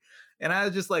movie." And I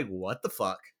was just like, what the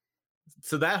fuck?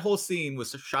 So that whole scene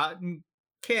was shot in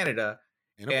Canada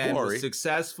and was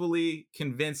successfully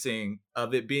convincing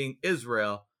of it being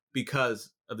Israel because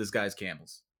of this guy's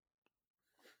camels.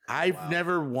 I've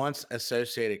never once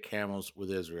associated camels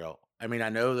with Israel. I mean, I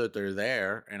know that they're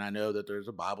there, and I know that there's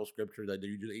a Bible scripture that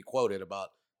you quoted about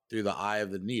through the eye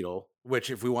of the needle, which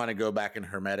if we want to go back in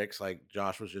hermetics, like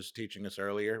Josh was just teaching us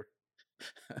earlier,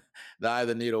 the eye of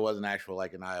the needle wasn't actual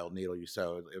like an eye of needle you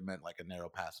sew. It meant like a narrow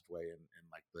passageway in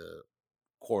like the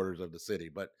quarters of the city,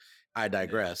 but I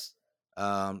digress.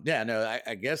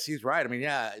 I guess he's right. I mean,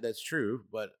 that's true,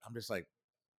 but I'm just like,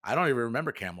 I don't even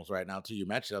remember camels right now until you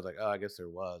mentioned it. I was like, oh, I guess there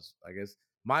was.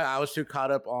 I was too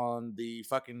caught up on the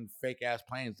fucking fake ass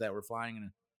planes that were flying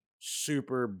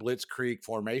super blitzkrieg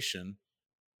formation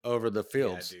over the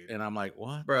fields. dude. And I'm like,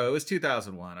 what? Bro, it was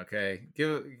 2001, okay?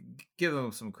 Give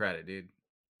them some credit, dude.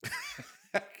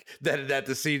 that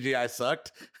the CGI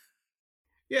sucked.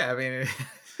 Yeah, I mean,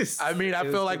 I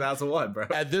feel like 2001, bro.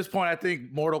 At this point, I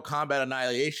think Mortal Kombat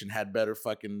Annihilation had better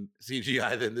fucking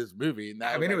CGI than this movie. And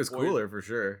I mean, it was cooler for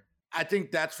sure. I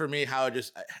think that's for me how it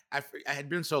just. I had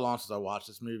been so long since I watched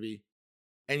this movie,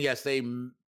 and yes,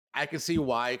 I can see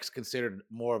why it's considered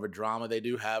more of a drama. They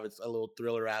do have it's a little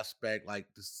thriller aspect, like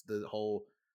the whole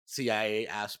CIA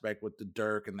aspect with the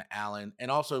Dirk and the Allen, and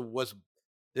also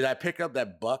did I pick up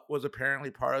that Buck was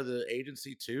apparently part of the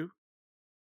agency too?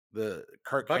 The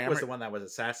Kirk Buck Cameron was the one that was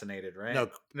assassinated, right? No,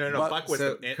 Buck was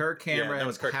so the, Kirk Cameron that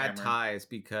was Kirk had Cameron. ties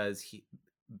because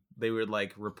they would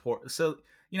like report. So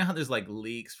you know how there's like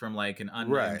leaks from like an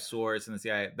unnamed source in the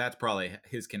CIA. That's probably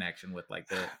his connection with like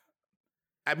the.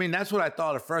 I mean, that's what I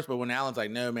thought at first, but when Alan's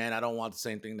like, "No, man, I don't want the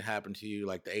same thing to happen to you,"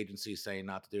 like the agency's saying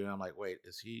not to do it, I'm like, "Wait,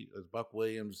 is Buck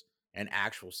Williams an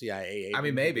actual CIA agent?" I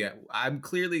mean, maybe I'm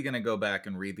clearly gonna go back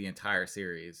and read the entire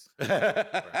series.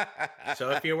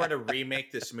 So if you were to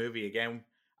remake this movie again,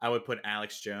 I would put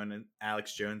Alex Jones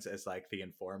as like the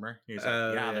informer. He's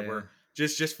like, they were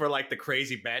just for like the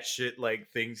crazy batshit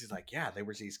like things. He's like, yeah, there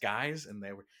was these guys and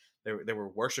they were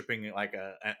worshiping like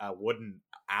a wooden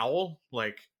owl.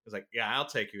 Like it's like, yeah, I'll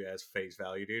take you as face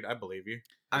value, dude. I believe you.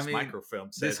 This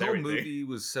microfilm says this whole everything. movie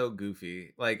was so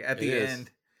goofy. Like at the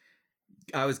end,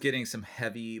 I was getting some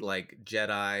heavy like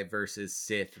Jedi versus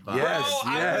Sith vibes. Yes,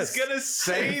 I was gonna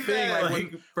say same thing. that.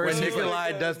 Like when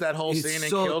Nikolai does that whole scene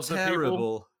and kills the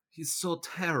people. He's so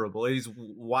terrible. He's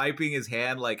wiping his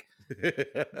hand like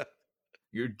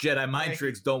your Jedi mind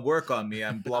tricks don't work on me.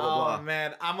 I'm blah blah blah. Oh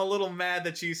man, I'm a little mad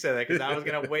that you said that because I was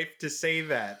gonna wait to say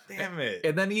that. Damn it!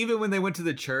 And then even when they went to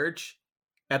the church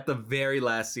at the very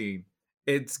last scene,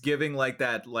 it's giving like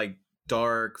that like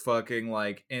dark fucking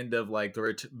like end of like the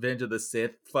Revenge of the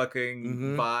Sith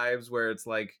fucking vibes where it's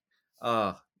like,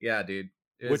 oh yeah, dude.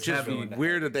 Which is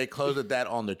weird that they closed it that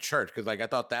on the church because like I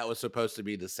thought that was supposed to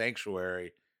be the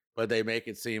sanctuary, but they make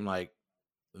it seem like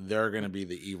they're gonna be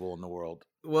the evil in the world.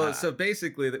 Well, so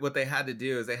basically what they had to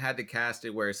do is they had to cast it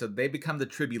where so they become the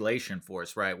tribulation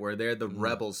force, right? Where they're the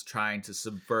rebels trying to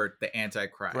subvert the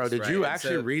Antichrist. Bro, did you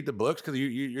actually read the books? Because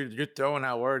you're throwing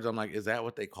out words. I'm like, is that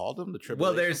what they called them? The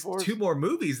tribulation force? Well, there's 2 more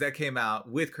movies that came out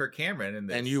with Kirk Cameron in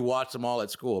this. And you watched them all at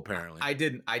school, apparently. I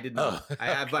did not. Oh.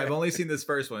 I've only seen this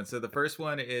first one. So the first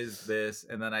one is this,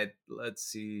 and then let's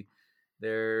see.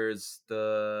 There's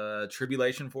the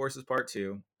Tribulation Forces Part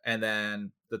 2, and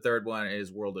then the third one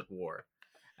is World at War.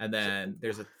 And then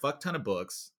there's a fuck ton of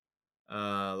books.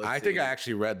 I think I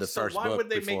actually read the first book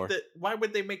before. Why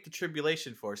would they make the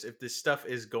Tribulation Force if this stuff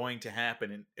is going to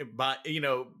happen and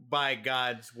by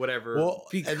God's whatever? Well,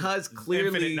 because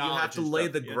clearly you have to lay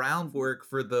the groundwork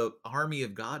for the army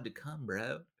of God to come,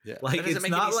 bro. Yeah. Like it's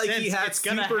not like he had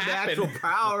supernatural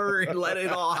power and let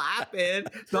it all happen.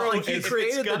 It's not like he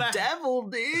created the devil,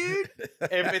 dude.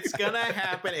 If it's gonna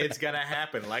happen, it's gonna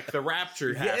happen. Like the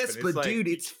rapture happened. Yes, but dude,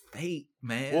 it's fate,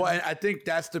 man. Well, I think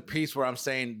that's the piece where I'm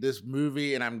saying this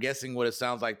movie, and I'm guessing what it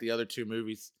sounds like the other 2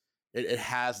 movies, it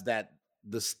has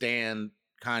the Stand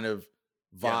kind of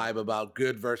vibe about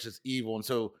good versus evil. And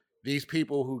so these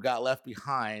people who got left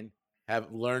behind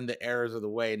have learned the errors of the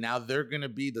way. Now they're going to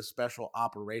be the special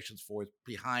operations force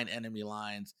behind enemy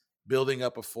lines, building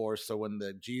up a force. So when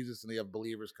the Jesus and the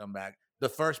believers come back, the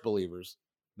first believers,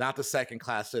 not the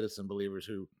second-class citizen believers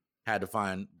who had to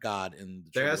find God in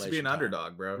the there has to be an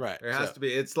underdog, bro. Right. There has to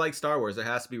be. It's like Star Wars. There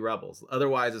has to be rebels.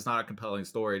 Otherwise, it's not a compelling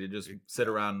story to just sit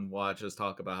around and watch us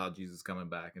talk about how Jesus is coming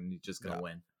back and he's just going to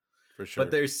win. For sure.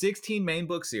 But there's 16 main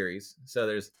book series. So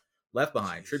there's Left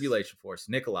Behind, Tribulation Force,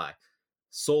 Nikolai,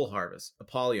 Soul Harvest,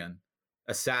 Apollyon,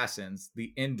 Assassins,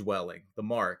 The Indwelling, The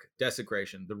Mark,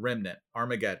 Desecration, The Remnant,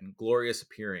 Armageddon, Glorious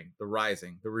Appearing, The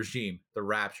Rising, The Regime, The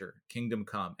Rapture, Kingdom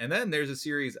Come. And then there's a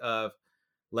series of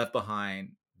Left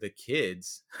Behind, The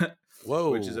Kids,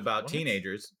 which is about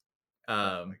teenagers.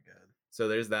 Oh my God. So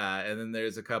there's that. And then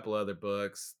there's a couple other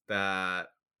books that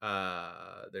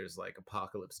there's like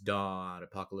Apocalypse Dawn,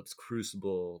 Apocalypse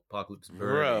Crucible, Apocalypse Burning.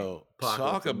 Bro,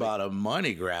 talk about a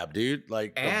money grab, dude.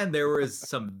 Like, and there was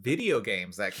some video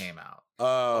games that came out.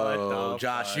 Oh,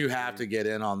 Josh, you have to get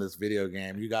in on this video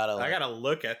game. You gotta. I gotta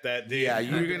look at that, dude. Yeah,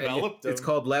 you developed. It's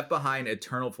called Left Behind: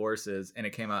 Eternal Forces, and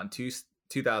it came out in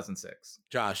 2006.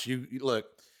 Josh, you look.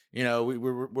 You know,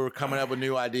 we're coming up with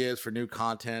new ideas for new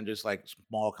content, just like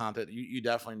small content. You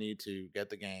definitely need to get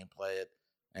the game, play it.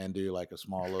 and do like a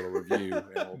small little review. And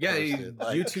we'll Yeah, post it.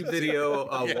 Like, YouTube video,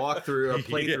 Yeah. walkthrough, a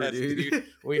playthrough, Yes, dude.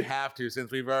 we have to,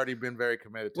 since we've already been very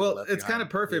committed to the Well, Left it's kind Behind of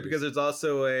perfect movies. because there's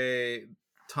also a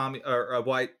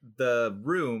The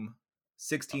Room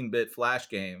 16-bit Flash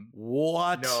game.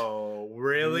 What? No,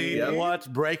 really? Yep.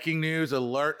 What? Breaking news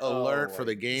alert Oh, for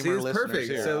the gamer See, it's listeners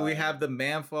perfect. here. So we have the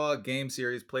Manfall game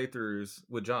series playthroughs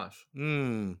with Josh.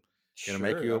 We're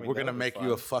gonna make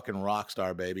you a fucking rock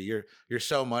star, baby. You're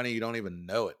so money you don't even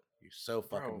know it. You're so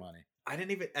fucking Bro. money. I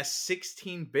didn't even a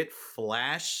 16-bit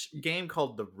Flash game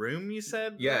called The Room. You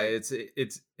said? Yeah, it's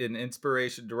an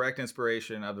direct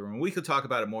inspiration of The Room. We could talk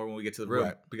about it more when we get to The Room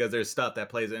Right. because there's stuff that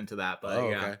plays into that. But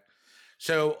Okay.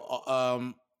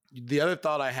 So the other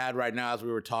thought I had right now as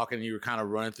we were talking, you were kind of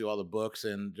running through all the books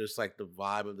and just like the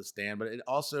vibe of The Stand, but it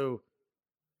also,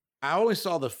 I only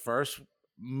saw the first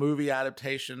movie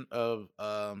adaptation of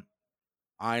Ayn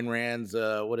Rand's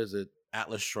what is it,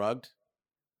 Atlas Shrugged.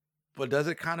 But does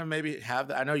it kind of maybe have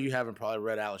that? I know you haven't probably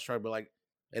read Atlas Shrugged, but like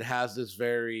it has this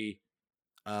very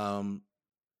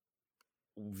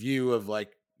view of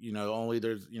like,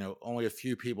 only a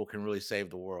few people can really save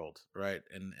the world, right?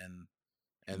 And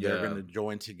they're going to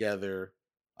join together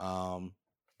and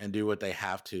do what they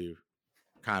have to,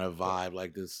 kind of vibe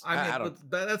like this. I mean,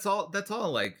 but that's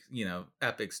all like,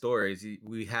 epic stories.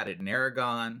 We had it in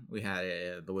Aragon, we had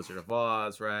it The Wizard of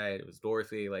Oz, right? It was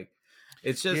Dorothy. Like,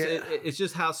 it's just it's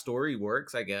just how story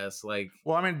works, I guess. Like,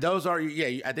 well, I mean, those are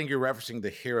I think you're referencing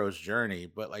the hero's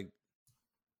journey, but like,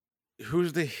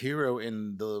 who's the hero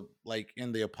in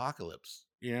the apocalypse?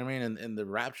 You know what I mean? In the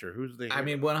rapture, who's the hero? I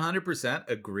mean, 100%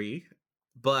 agree.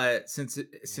 But since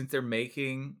they're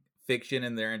making fiction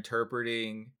and they're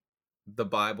interpreting the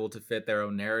Bible to fit their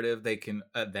own narrative, they can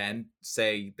then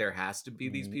say there has to be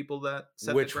these people that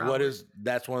set the groundwork.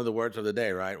 That's one of the words of the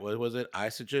day, right? What was it?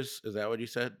 Eisegesis? Is that what you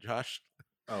said, Josh?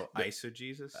 Oh,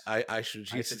 Eisegesis?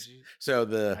 Eisegesis. So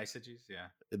Eisegesis, yeah.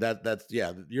 That's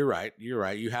you're right.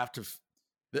 You have to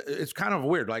it's kind of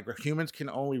weird. Like, humans can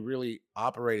only really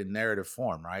operate in narrative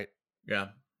form, right? Yeah.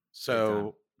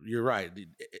 So you're right.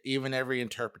 Even every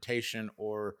interpretation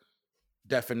or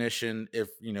definition, if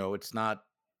it's not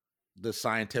the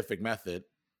scientific method,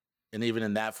 and even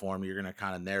in that form, you're going to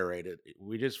kind of narrate it.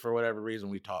 We just, for whatever reason,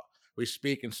 we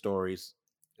speak in stories.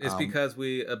 It's because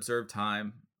we observe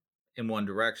time in one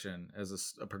direction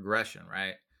as a progression,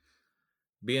 right?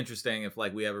 Be interesting if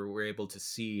like we ever were able to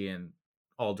see in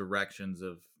all directions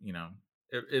of,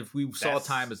 if we saw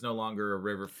time as no longer a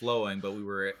river flowing, but we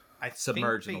were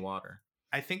submerged in the water.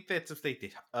 I think that's if they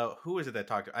did. Who is it that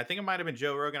talked? I think it might have been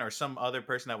Joe Rogan or some other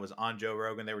person that was on Joe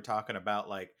Rogan. They were talking about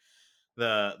like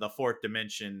the fourth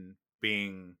dimension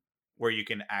being where you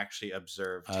can actually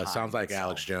observe time. Sounds like itself.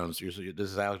 Alex Jones. This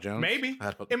is Alex Jones? Maybe.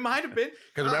 It might have been.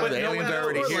 Because remember, the aliens are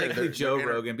already here. Likely Joe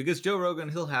Rogan, because Joe Rogan,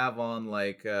 he'll have on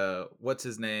like, what's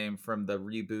his name from the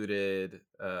rebooted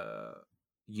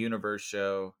Universe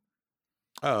show?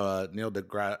 Oh, Neil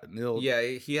deGrasse. Yeah,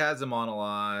 he has him on a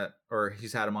lot, or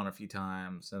he's had him on a few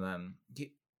times. And then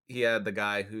he had the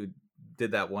guy who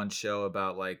did that one show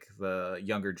about like the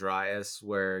Younger Dryas,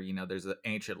 where there's an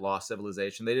ancient lost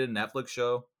civilization. They did a Netflix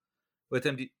show with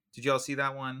him. Did y'all see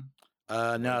that one?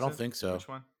 No, I don't think so. Which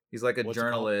one? He's like a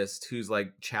journalist who's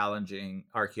like challenging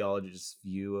archaeologists'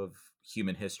 view of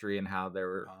human history and how there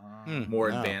were more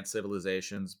advanced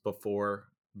civilizations before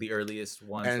the earliest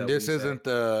ones. And this isn't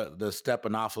the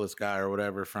Stephanopoulos guy or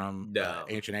whatever from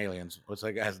Ancient Aliens. What's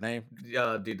that guy's name?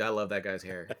 Dude, I love that guy's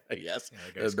hair. Yes, yeah,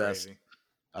 that guy's crazy.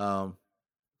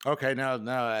 Okay, now,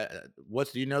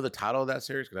 do you know the title of that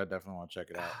series? Because I definitely want to check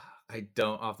it out. I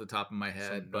don't off the top of my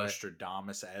head, but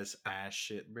Nostradamus as ass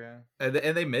shit, bro. And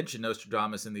they mentioned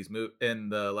Nostradamus in in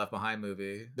the Left Behind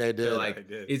movie. They did. They're like,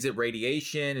 is it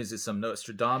radiation? Is it some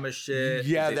Nostradamus shit?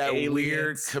 Yeah, that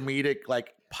weird comedic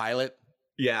like pilot.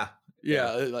 Yeah.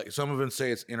 Like some of them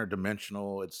say it's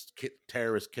interdimensional. It's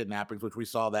terrorist kidnappings, which we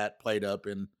saw that played up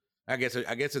in. I guess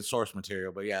it's source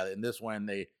material, but yeah, in this one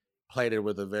they played it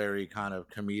with a very kind of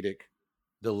comedic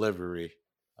delivery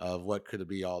of what could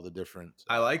be all the different.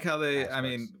 I like how they. aspects. I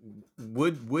mean,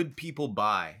 would people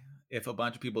buy if a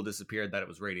bunch of people disappeared that it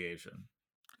was radiation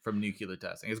from nuclear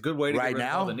testing? It's a good way to get rid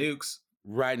of all the nukes.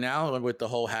 Right now, with the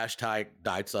whole hashtag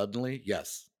died suddenly,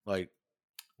 yes. Like,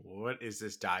 what is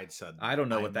this died suddenly? I don't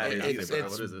know what that is. It's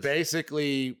what is this?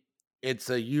 Basically, it's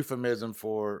a euphemism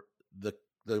for the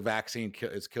vaccine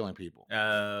is killing people.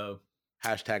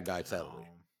 Hashtag died suddenly.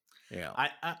 Yeah.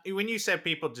 I when you said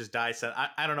people just die,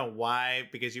 I don't know why,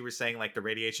 because you were saying like the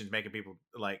radiation's making people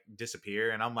like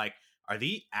disappear, and I'm like, are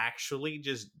they actually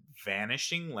just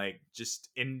vanishing, like just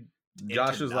in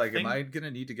Josh into was like, "Am nothing. I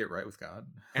gonna need to get right with God?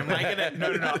 Am I gonna?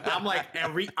 No. I'm like,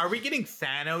 are we getting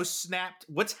Thanos snapped?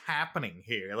 What's happening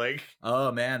here? Like,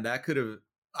 Oh man, that could have.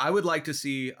 I would like to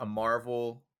see a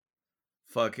Marvel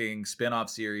fucking spin-off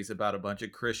series about a bunch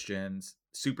of Christians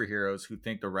superheroes who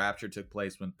think the rapture took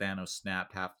place when Thanos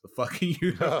snapped half the fucking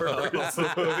universe.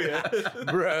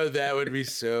 Bro, that would be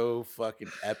so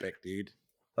fucking epic, dude.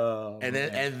 And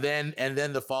then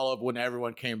the follow-up when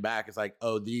everyone came back, it's like,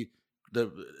 oh, the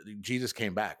Jesus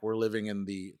came back. We're living in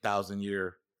the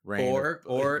 1,000-year reign.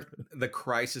 Or the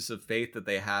crisis of faith that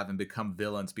they have and become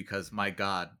villains because, my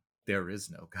God, there is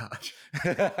no God.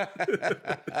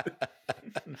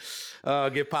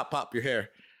 Get pop your hair.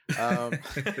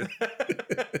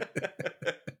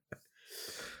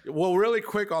 Well, really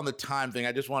quick on the time thing,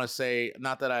 I just want to say,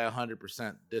 not that I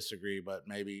 100% disagree, but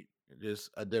maybe just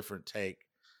a different take.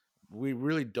 We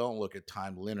really don't look at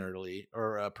time linearly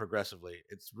or progressively.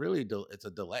 It's really it's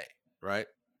a delay, right?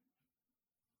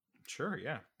 sure,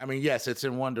 yeah. I mean, yes, it's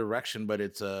in one direction, but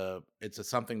it's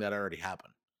something that already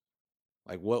happened.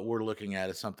 Like what we're looking at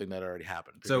is something that already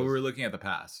happened. So we're looking at the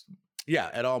past. Yeah,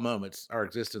 at all moments, our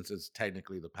existence is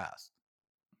technically the past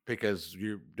because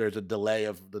there's a delay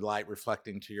of the light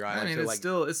reflecting to your eyes. I mean, so it's like,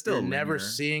 still you're linear. never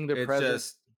seeing the It's present.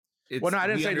 just, it's, Well, no, I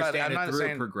didn't we say that. understand I'm it not through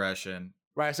saying progression.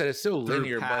 Right, I said it's still through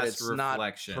linear, but past it's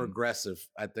reflection. not progressive.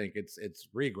 I think it's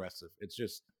regressive. It's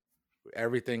just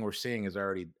everything we're seeing is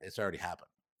already happened.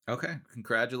 Okay,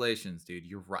 congratulations, dude.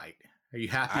 You're right. Are you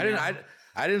happy?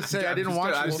 I didn't say I didn't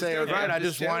want you to say it was right. I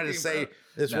just wanted to say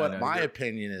this is what my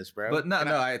opinion is, bro. But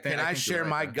I think I share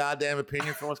my goddamn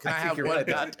opinion for once? Can I have one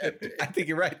goddamn? I think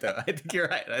you're right, though. I think you're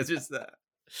right. That's just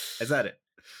is that it?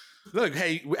 Look,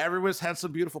 hey, everyone's had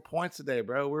some beautiful points today,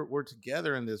 bro. We're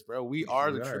together in this, bro. We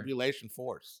are the tribulation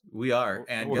force. We are,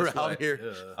 and we're guess out what?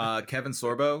 here. Kevin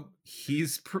Sorbo,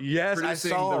 he's yes, producing I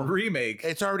saw the remake.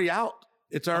 It's already out.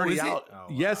 It's already out. Oh, wow.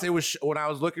 Yes, it was when I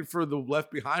was looking for the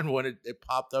Left Behind one. It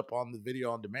popped up on the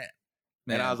video on demand,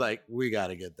 Man, and I was like, "We got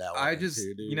to get that one." I just,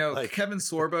 too, dude. you know, like, Kevin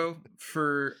Sorbo,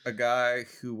 for a guy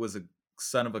who was a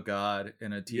son of a god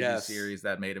in a TV series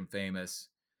that made him famous,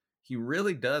 he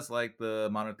really does like the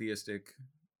monotheistic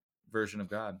version of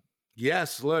God.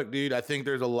 Yes, look, dude. I think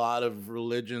there's a lot of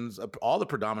religions, all the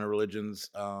predominant religions,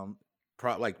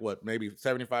 like what, maybe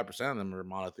 75% of them are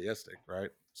monotheistic, right?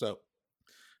 So.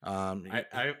 I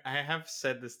have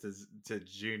said this to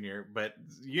Junior, but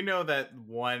you know that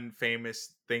one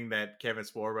famous thing that Kevin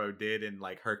Sorbo did in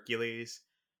like Hercules,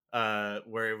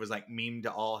 where it was like meme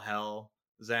to all hell,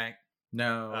 Zach?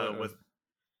 No,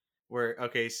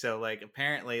 so like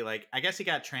apparently like I guess he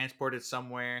got transported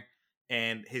somewhere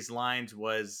and his lines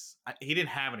was he didn't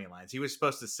have any lines. He was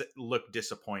supposed to look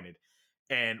disappointed,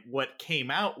 and what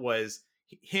came out was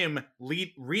him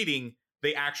reading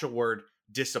the actual word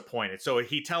disappointed. So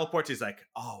he teleports. He's like,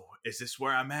 "Oh, is this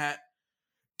where I'm at?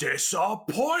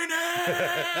 Disappointed."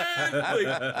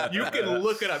 Like, you can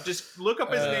look it up. Just look up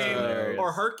his name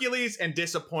or Hercules and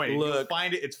disappointed. Look, you'll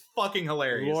find it. It's fucking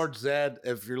hilarious. Lord Zed,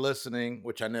 if you're listening,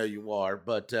 which I know you are,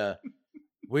 but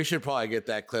we should probably get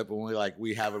that clip when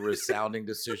we have a resounding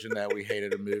decision that we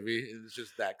hated a movie. It's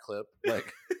just that clip.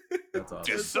 Like, that's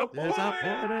awesome.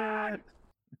 Disappointed.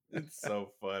 It's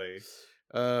so funny.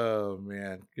 Oh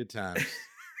man, good times.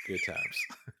 Good times.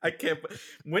 I can't.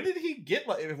 When did he get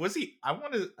like? Was he?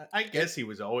 I guess he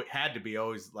was always had to be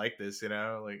always like this. You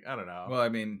know, like I don't know. Well, I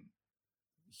mean,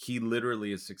 he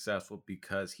literally is successful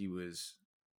because he was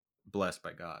blessed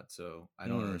by God. So I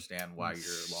don't understand why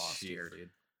you're lost here, dude.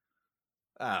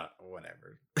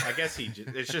 Whatever. I guess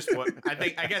it's just what I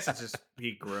think. I guess it's just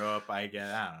he grew up. I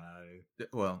guess I don't know.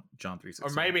 Well, John 3:16, or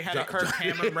maybe had a Kirk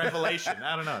Hammond revelation.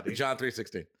 I don't know. Dude. John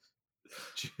 3:16.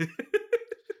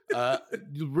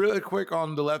 Really quick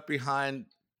on the Left Behind.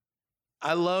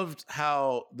 I loved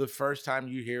how the first time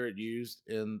you hear it used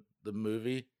in the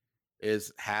movie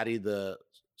is Hattie the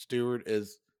steward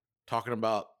is talking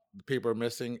about the people are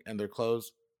missing and their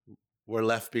clothes were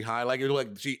left behind. Like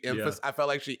I felt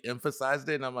like she emphasized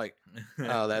it, and I'm like,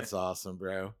 oh, that's awesome,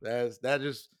 bro.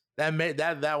 That made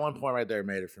that one point right there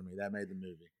made it for me. That made the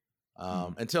movie.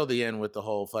 Until the end with the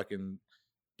whole fucking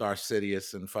Darth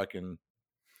Sidious and fucking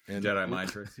Jedi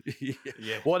mind tricks.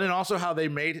 Yeah. Well, then also how they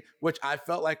made, which I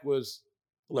felt like was,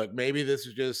 look, maybe this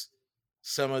is just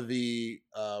some of the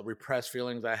repressed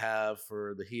feelings I have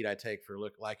for the heat I take for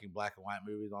liking black and white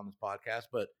movies on this podcast,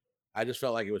 but I just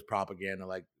felt like it was propaganda.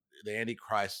 Like the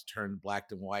Antichrist turned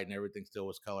black and white and everything still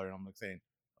was color. And I'm like saying,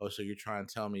 oh, so you're trying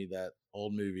to tell me that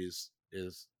old movies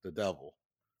is the devil?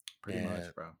 Pretty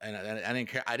much, bro. And I didn't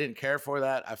care. I didn't care for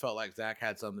that. I felt like Zach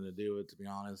had something to do with it, to be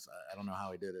honest. I don't know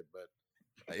how he did it, but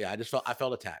yeah, I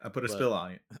felt attacked. I put a spill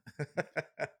on you.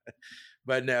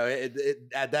 But no,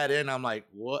 at that end, I'm like,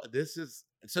 what? This is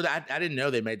so that I didn't know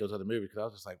they made those other movies because I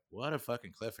was just like, what a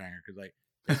fucking cliffhanger. Because like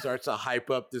it starts to hype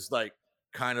up this like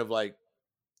kind of like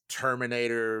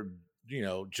Terminator,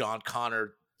 John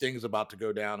Connor things about to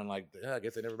go down, and like, I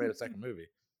guess they never made a second movie.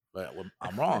 But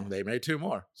I'm wrong. They made 2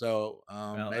 more. So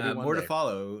maybe one more day. to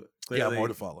follow. Clearly, yeah, more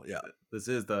to follow. Yeah, this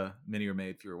is the Many Are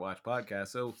Made Fewer Watch podcast,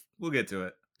 so we'll get to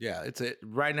it. Yeah, it's it.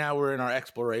 Right now we're in our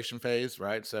exploration phase,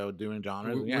 right? So doing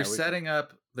genres. We're setting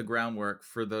up the groundwork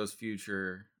for those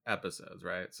future episodes,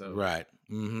 right? So right.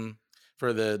 Mm-hmm.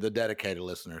 For the dedicated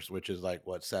listeners, which is like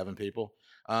what, 7 people.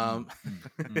 But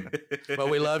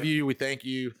we love you. We thank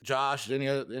you, Josh. Any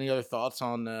other thoughts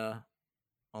on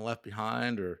Left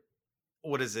Behind or?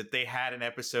 What is it? They had an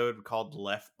episode called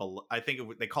Left Below. I think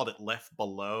they called it Left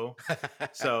Below.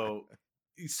 So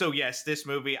yes, this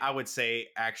movie I would say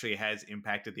actually has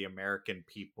impacted the American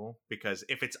people, because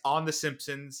if it's on The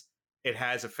Simpsons, it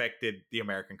has affected the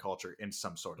American culture in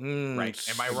some sort of way, right?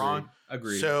 Am I wrong?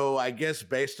 Agreed. So I guess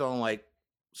based on like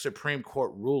Supreme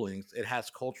Court rulings, it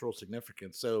has cultural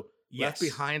significance. So Yes. Left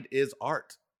Behind is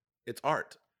art. It's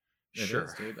art. Sure. It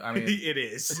is, dude. I mean, it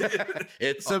is.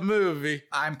 It's a movie.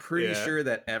 I'm pretty sure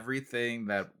that everything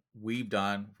that we've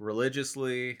done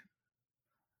religiously,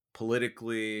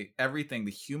 politically, everything,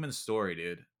 the human story,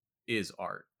 dude, is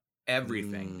art.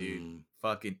 Everything, dude.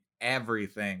 Fucking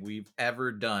everything we've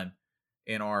ever done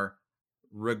in our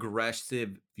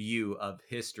regressive view of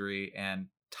history and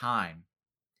time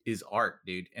is art,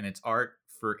 dude. And it's art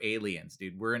for aliens,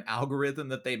 dude. We're an algorithm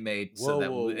that they made so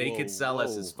that they could sell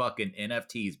us as fucking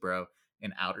NFTs, bro,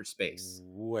 in outer space.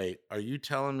 Wait, are you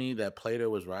telling me that Plato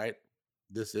was right?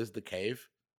 This is the cave?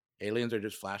 Aliens are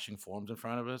just flashing forms in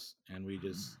front of us, and we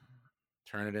just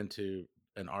turn it into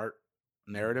an art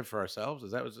narrative for ourselves?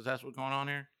 Is that what's going on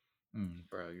here?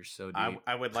 Bro, you're so deep.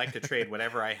 I would like to trade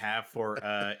whatever I have for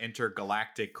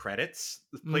intergalactic credits,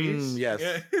 please.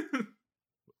 Yes.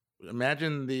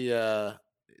 Imagine the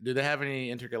do they have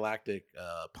any intergalactic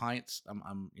pints? I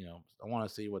want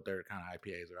to see what their kind of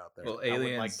IPAs are out there. Well, aliens, I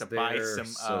would like to buy some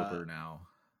sober now.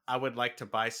 I would like to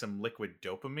buy some liquid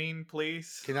dopamine,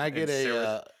 please. Can I get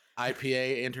a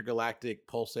IPA intergalactic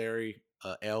pulsary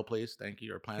ale, please? Thank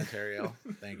you. Or planetary ale.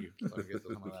 Thank you. So I get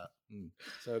some of that.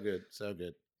 So good. So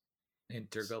good.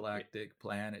 Intergalactic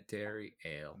planetary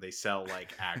ale. They sell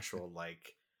like actual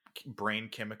like brain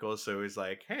chemicals. So it's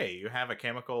like, hey, you have a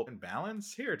chemical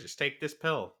imbalance? Here, just take this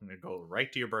pill and it go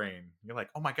right to your brain. You're like,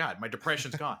 oh my god, my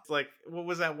depression's gone. It's like, what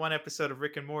was that one episode of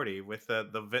Rick and Morty with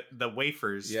the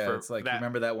wafers? Yeah, it's like,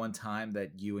 remember that one time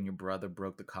that you and your brother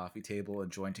broke the coffee table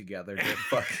and joined together to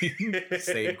fucking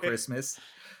save Christmas?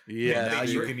 Yeah, now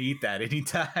you can eat that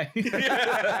anytime.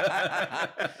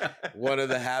 One of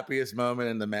the happiest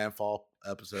moments in the Manfall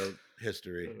episode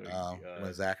history,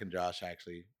 when Zach and Josh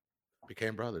actually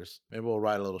became brothers. Maybe we'll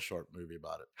write a little short movie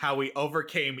about it. How we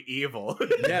overcame evil.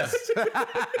 Yes.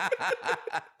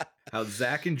 How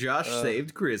Zach and Josh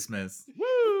saved Christmas.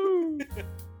 Woo!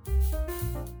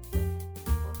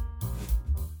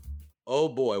 Oh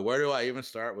boy, where do I even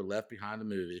start with Left Behind the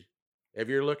movie? If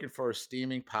you're looking for a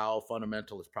steaming pile of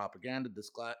fundamentalist propaganda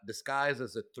disguised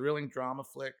as a thrilling drama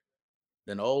flick,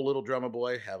 then oh little drummer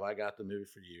boy, have I got the movie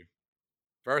for you.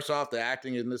 First off, the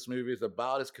acting in this movie is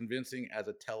about as convincing as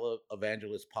a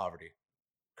televangelist poverty.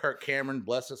 Kirk Cameron,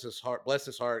 bless his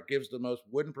heart, gives the most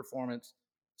wooden performance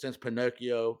since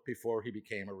Pinocchio before he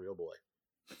became a real boy.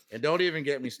 And don't even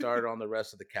get me started on the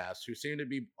rest of the cast, who seem to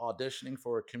be auditioning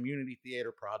for a community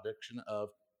theater production of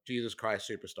Jesus Christ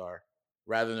Superstar,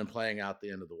 rather than playing out the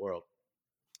end of the world.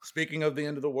 Speaking of the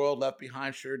end of the world, Left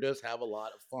Behind sure does have a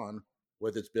lot of fun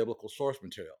with its biblical source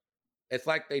material. It's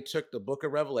like they took the Book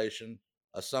of Revelation,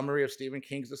 a summary of Stephen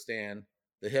King's The Stand,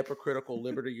 the hypocritical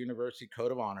Liberty University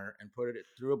Code of Honor, and put it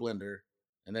through a blender,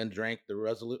 and then drank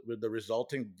the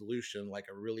resulting dilution like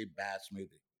a really bad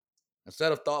smoothie.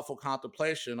 Instead of thoughtful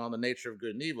contemplation on the nature of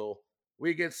good and evil,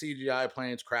 we get CGI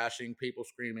planes crashing, people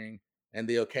screaming, and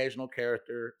the occasional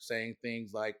character saying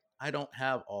things like, I don't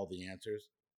have all the answers,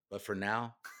 but for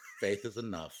now, faith is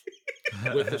enough,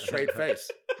 with a straight face.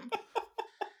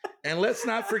 And let's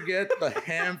not forget the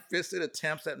ham-fisted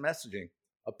attempts at messaging.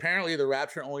 Apparently, the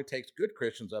rapture only takes good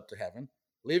Christians up to heaven,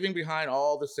 leaving behind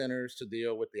all the sinners to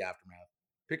deal with the aftermath.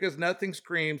 Because nothing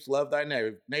screams love thy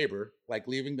neighbor like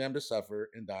leaving them to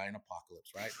suffer and die in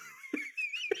apocalypse, right?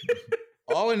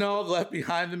 All in all, Left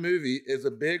Behind the movie is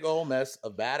a big old mess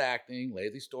of bad acting,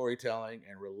 lazy storytelling,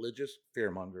 and religious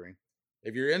fear-mongering.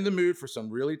 If you're in the mood for some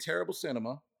really terrible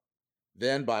cinema,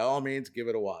 then by all means give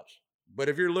it a watch. But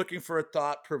if you're looking for a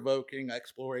thought-provoking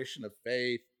exploration of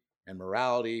faith and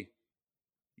morality,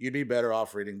 you'd be better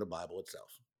off reading the Bible itself.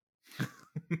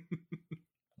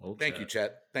 Thank you,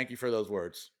 Chet. Thank you for those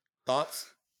words. Thoughts?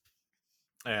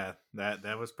 Yeah,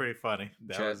 that was pretty funny.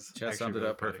 Chet summed it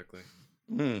up perfectly.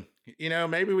 You know,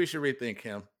 maybe we should rethink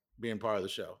him being part of the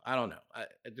show. I don't know. I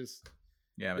just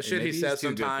the shit he says too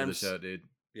sometimes. good for the show, dude.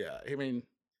 Yeah, I mean,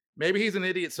 maybe he's an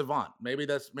idiot savant. Maybe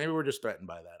we're just threatened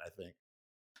by that. I think.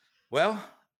 Well,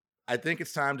 I think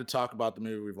it's time to talk about the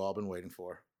movie we've all been waiting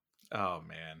for. Oh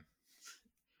man.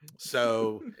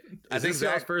 So I think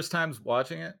Zach's first time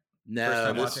watching it. No, first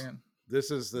time watching it.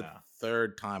 This is the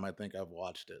third time I think I've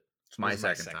watched it. It's my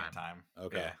second time.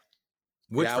 Okay. Yeah.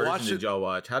 Which version did y'all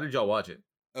watch? How did y'all watch it?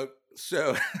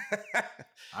 So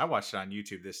I watched it on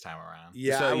YouTube this time around.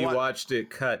 Yeah, so you watched it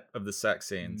cut of the sex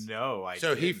scenes. No, I.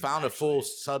 So he found a full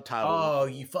subtitle. Oh,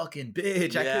 you fucking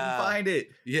bitch! I couldn't find it.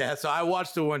 Yeah, so I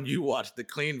watched the one you watched, the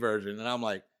clean version, and I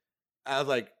was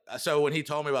like, so when he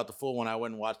told me about the full one, I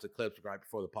went and watched the clips right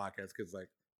before the podcast because like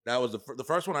that was the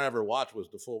first one I ever watched was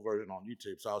the full version on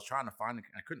YouTube. So I was trying to find it,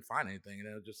 I couldn't find anything, and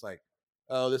it was just like,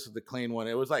 oh, this is the clean one.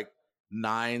 It was like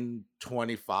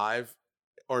 9:25.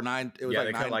 Or 9. It was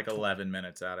they cut like 11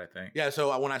 minutes out, I think. Yeah,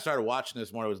 so when I started watching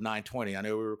this morning, it was 9:20. I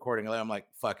knew we were recording 11. I'm like,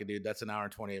 fuck it, dude. That's an hour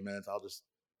and 28 minutes.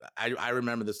 I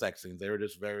remember the sex scenes. They were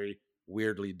just very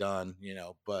weirdly done, you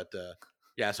know. But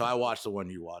yeah, so I watched the one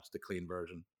you watched, the clean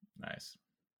version. Nice.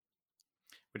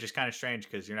 Which is kind of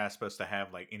strange because you're not supposed to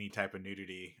have like any type of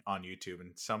nudity on YouTube,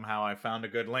 and somehow I found a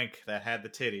good link that had the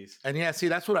titties. And yeah, see,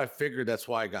 that's what I figured. That's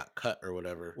why I got cut or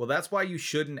whatever. Well, that's why you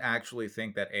shouldn't actually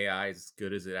think that AI is as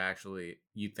good as it actually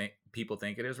people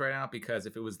think it is right now. Because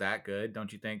if it was that good,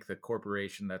 don't you think the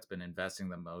corporation that's been investing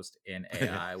the most in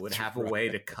AI would have a way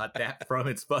to cut that from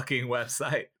its fucking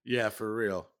website? Yeah, for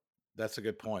real. That's a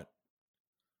good point.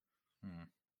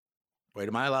 Wait,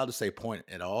 am I allowed to say point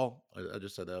at all? I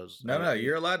just said that was... No,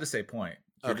 you're allowed to say point.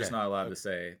 You're just not allowed to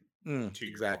say...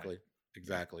 Exactly.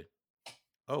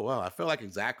 Oh, wow. I feel like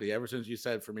exactly ever since you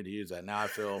said for me to use that. Now I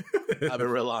feel I've been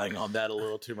relying on that a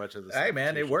little too much. Hey,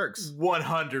 man, it works.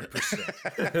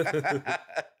 100%.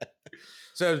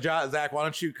 So, Zach, why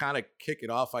don't you kind of kick it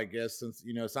off, I guess, since,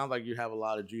 you know, it sounds like you have a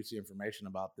lot of juicy information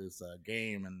about this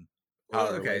game. And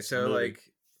okay, so, like,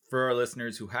 for our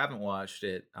listeners who haven't watched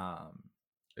it,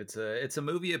 it's a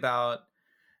movie about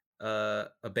a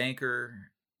banker,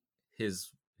 his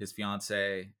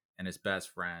fiance, and his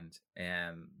best friend,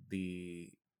 and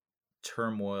the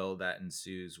turmoil that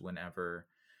ensues whenever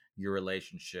your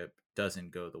relationship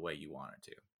doesn't go the way you want it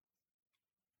to.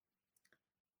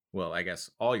 Well, I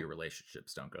guess all your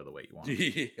relationships don't go the way you want it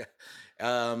to.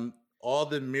 Yeah. All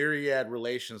the myriad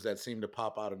relations that seem to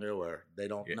pop out of nowhere,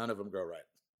 none of them go right.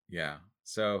 Yeah.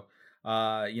 So,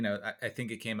 you know, I think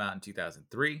it came out in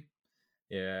 2003.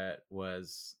 It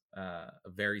was a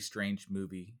very strange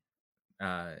movie.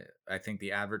 I think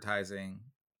the advertising,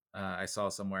 I saw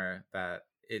somewhere that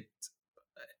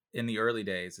in the early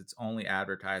days, its only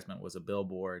advertisement was a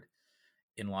billboard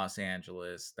in Los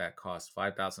Angeles that cost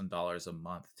 $5,000 a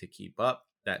month to keep up.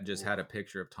 That just had a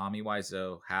picture of Tommy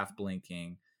Wiseau half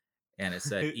blinking, and it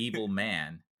said "Evil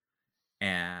Man,"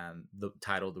 and the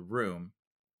title "The Room."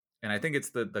 And I think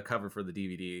it's the cover for the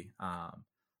DVD.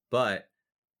 But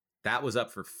that was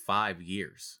up for 5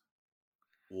 years.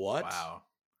 What? Wow.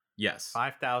 Yes.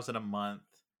 $5,000 a month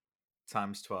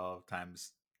times 12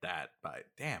 times that by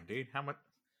damn, dude. How much?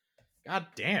 God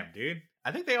damn, dude.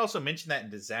 I think they also mentioned that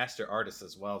in Disaster Artist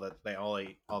as well, that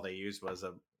all they used was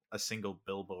a single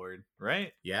billboard,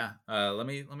 right? Yeah. Let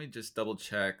me just double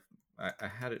check. I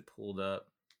had it pulled up.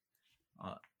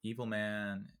 Evil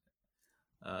Man.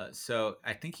 So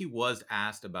I think he was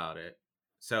asked about it.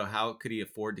 So how could he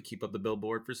afford to keep up the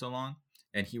billboard for so long?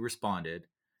 And he responded,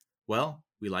 well,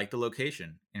 we like the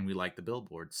location and we like the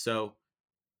billboard. So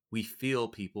we feel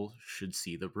people should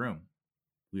see The Room.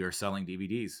 We are selling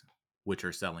DVDs, which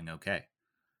are selling okay.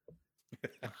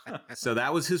 So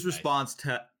that was his response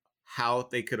to how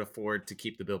they could afford to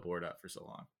keep the billboard up for so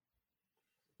long.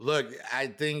 Look, I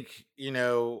think, you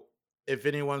know, if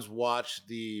anyone's watched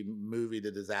the movie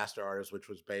The Disaster Artist, which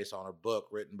was based on a book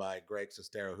written by Greg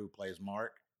Sestero, who plays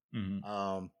Mark,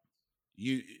 one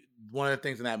of the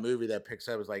things in that movie that picks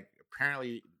up is like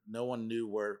apparently no one knew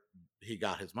where he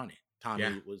got his money.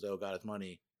 Tommy Wiseau got his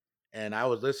money, and I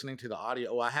was listening to the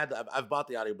audio. Well, I've bought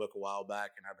the audiobook a while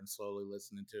back, and I've been slowly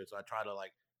listening to it. So I try to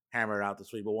like hammer it out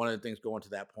this week. But one of the things going to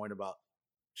that point about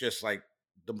just like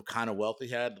the kind of wealth he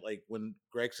had, like when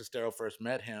Greg Sestero first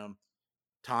met him,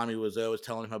 Tommy Wiseau was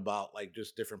telling him about like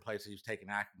just different places he was taking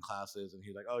acting classes, and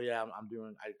he's like, "Oh yeah,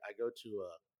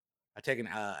 I take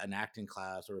an acting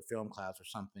class or a film class or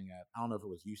something at, I don't know if it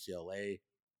was UCLA."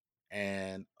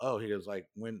 And he goes like,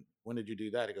 when did you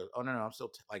do that? He goes, "Oh no, I'm still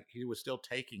like he was still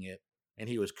taking it, and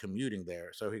he was commuting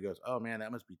there. So he goes, "Oh man,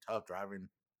 that must be tough driving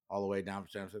all the way down from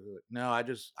San Francisco." No,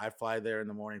 I fly there in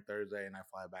the morning Thursday and I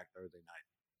fly back Thursday night.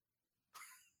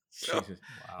 So, Jesus.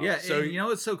 Wow. Yeah, So and you know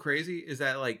what's so crazy is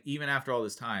that like even after all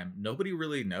this time, nobody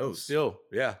really knows. still,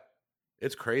 yeah,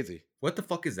 it's crazy. What the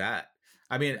fuck is that?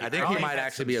 I mean, I think he probably might had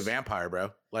actually some be a s- vampire,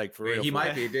 bro. Like for real. he for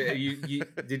might real. be.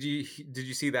 Did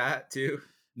you see that too?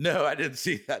 No, I didn't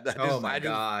see that. Oh my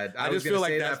god! I was just feel gonna like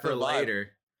say that's that for the vibe.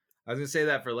 later. I was gonna say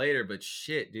that for later, but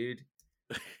shit, dude.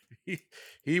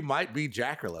 he might be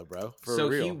Jackarla, bro. For So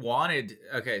real. he wanted.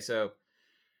 Okay, so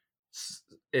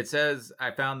it says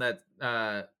I found that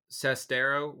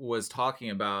Sestero was talking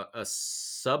about a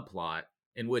subplot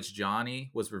in which Johnny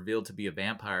was revealed to be a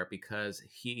vampire because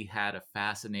he had a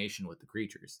fascination with the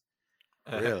creatures.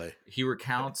 Really? He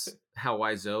recounts how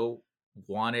Wiseau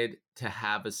wanted to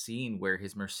have a scene where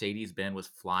his Mercedes-Benz was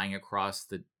flying across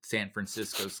the San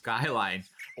Francisco skyline,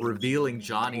 revealing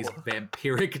Johnny's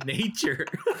vampiric nature.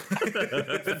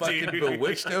 Fucking Dude.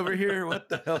 bewitched over here. What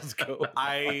the hell's going on?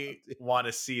 I want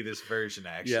to see this version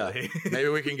actually. Maybe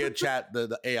we can get chat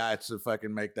the AI to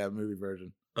fucking make that movie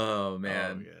version. Oh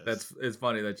man, yes. it's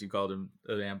funny that you called him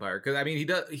a vampire because I mean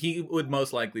he would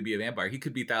most likely be a vampire. He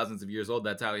could be thousands of years old.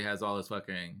 That's how he has all his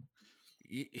fucking.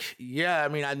 Yeah, I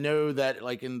mean, I know that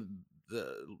like in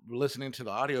the listening to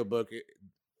the audiobook,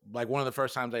 like one of the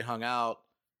first times they hung out,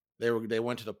 they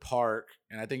went to the park,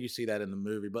 and I think you see that in the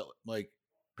movie. But like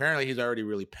apparently he's already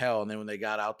really pale, and then when they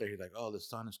got out there, he's like, "Oh, the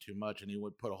sun is too much," and he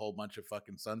would put a whole bunch of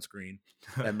fucking sunscreen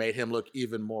that made him look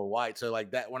even more white. So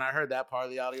like that, when I heard that part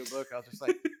of the audiobook, I was just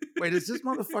like, "Wait, is this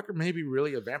motherfucker maybe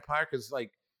really a vampire?" Because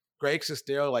like Greg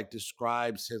Sestero like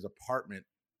describes his apartment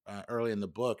early in the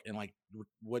book, and like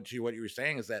what you were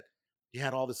saying is that he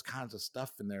had all this kinds of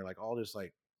stuff in there, like all this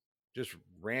like just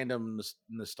random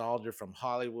nostalgia from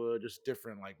Hollywood, just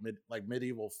different like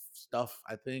medieval stuff.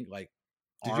 I think like.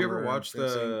 Did you ever armor and watch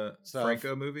fencing the stuff.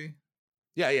 Franco movie?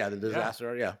 Yeah, the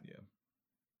disaster. Yeah.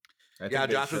 I think Yeah,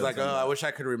 they Josh was showed like, some "Oh, of I that. wish I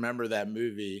could remember that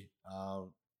movie."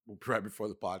 Right before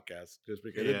the podcast, just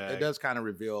because Yeah. it does kind of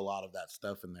reveal a lot of that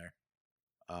stuff in there.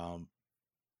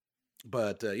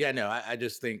 But yeah, no, I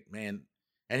just think, man,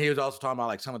 and he was also talking about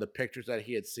like some of the pictures that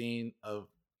he had seen of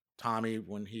Tommy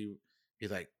when he's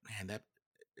like, man, that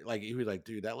like he was like,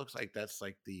 dude, that looks like that's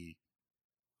like the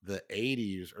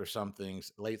 80s or something,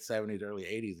 late 70s, early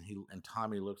 80s, and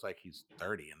Tommy looks like he's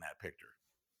 30 in that picture.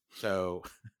 So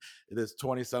it is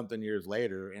 20 something years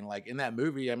later. And like in that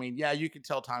movie, I mean, yeah, you could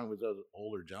tell Tommy was an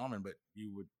older gentleman, but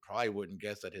you wouldn't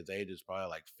guess that his age is probably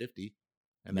like 50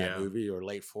 in that Yeah. movie or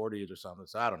late 40s or something.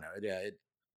 So I don't know. Yeah,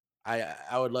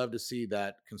 I would love to see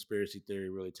that conspiracy theory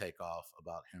really take off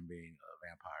about him being a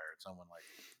vampire and someone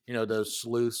like, those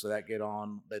sleuths that get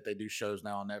on, that they do shows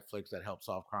now on Netflix that help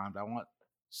solve crimes. I want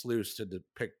sleuths to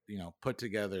depict, put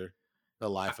together the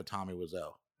life of Tommy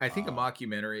Wiseau. I think a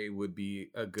mockumentary would be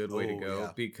a good way to go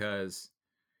yeah. because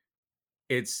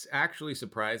it's actually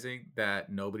surprising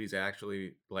that nobody's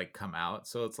actually like come out.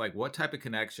 So it's like, what type of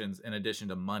connections in addition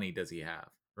to money does he have,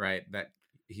 right? That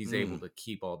he's able to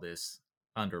keep all this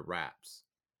under wraps.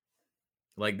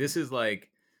 Like this is like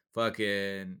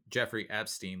fucking Jeffrey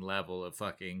Epstein level of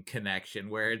fucking connection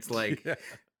where it's like, Yeah.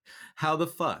 how the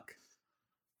fuck?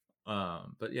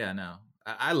 But yeah, no.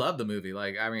 I love the movie.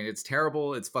 Like, I mean, it's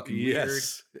terrible. It's fucking weird,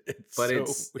 but so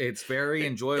it's very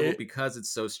enjoyable because it's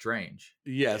so strange.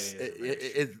 Yes, It is a very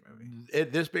strange movie.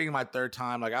 this being my third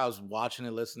time, like I was watching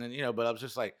it, listening, but I was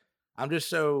just like, I'm just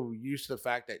so used to the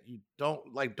fact that you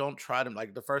don't try to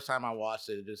like the first time I watched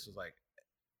it, it just was like,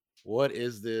 what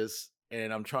is this?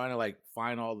 And I'm trying to like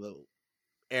find all the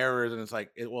errors, and it's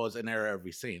like it's an error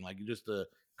every scene, like just the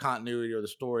continuity or the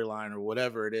storyline or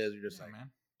whatever it is. You're just like, man.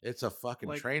 it's a fucking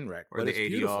Like- train wreck, Or but the it's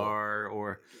beautiful. ADR,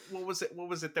 or What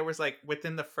was it? There was like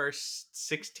within the first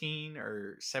 16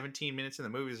 or 17 minutes in the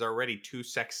movie, there's already 2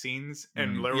 sex scenes,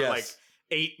 and Mhm. there were like Yes.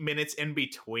 8 minutes in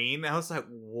between. I was like,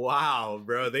 wow,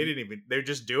 bro, they're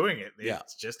just doing it. Yeah.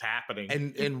 It's just happening.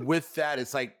 And with that,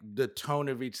 it's like the tone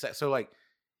of each set. So like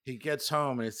he gets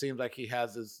home and it seems like he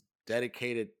has this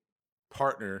dedicated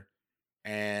partner,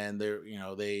 and they're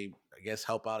they I guess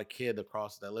help out a kid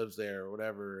across that lives there or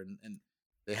whatever, and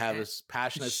they have this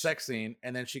passionate sex scene,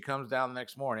 and then she comes down the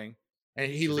next morning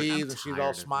and he She's like, "I'm leaves and she's tired all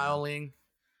of him." smiling,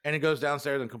 and he goes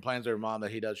downstairs and complains to her mom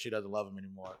that she doesn't love him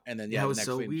anymore. And then Yeah, it the was next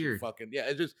so thing weird.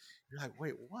 it's just, you're like,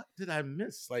 wait, what did I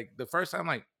miss? Like the first time,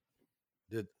 like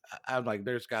I'm like,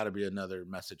 there's got to be another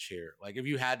message here. Like if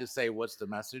you had to say what's the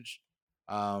message,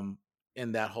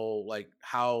 in that whole, like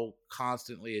how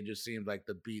constantly it just seems like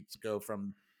the beats go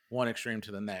from one extreme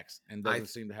to the next and doesn't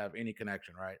seem to have any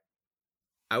connection, right?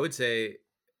 I would say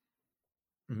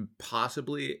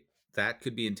possibly that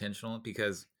could be intentional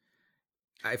because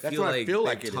I That's feel what I like feel they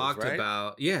like it is, talked right?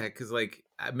 about, yeah, because like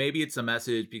maybe it's a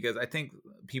message because I think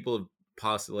people have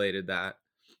postulated that,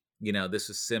 you know, this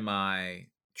is semi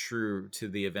true to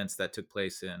the events that took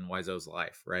place in Wiseau's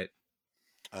life, right?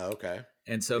 Oh, okay.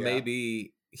 And so Yeah.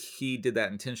 maybe he did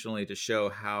that intentionally to show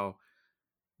how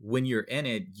when you're in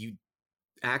it, you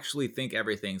actually think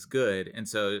everything's good. And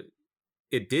so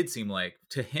it did seem like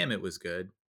to him it was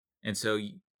good. And so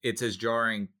it's as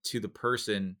jarring to the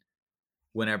person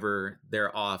whenever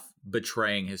they're off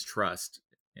betraying his trust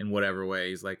in whatever way.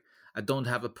 He's like, I don't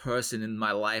have a person in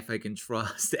my life I can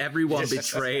trust. Everyone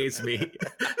betrays me.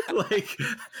 Like,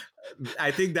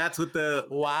 I think that's what the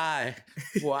Why?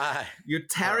 you're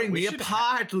tearing me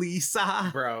apart, Lisa.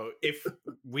 Bro, if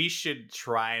we should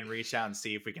try and reach out and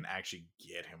see if we can actually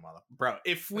get him on the bro,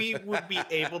 if we would be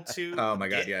able to. Oh my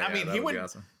god, I mean, he would. be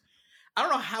awesome. I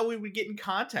don't know how we would get in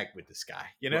contact with this guy.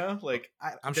 You know, like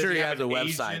I'm does sure he have has a an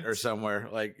website agent? or somewhere,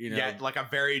 like, you know. Yeah, like a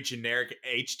very generic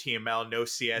HTML, no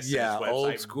CSS Yeah, website,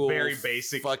 old school, very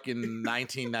basic, fucking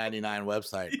 1999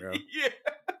 website, bro. Yeah.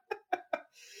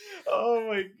 Oh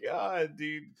my god,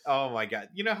 dude. Oh my god.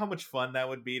 You know how much fun that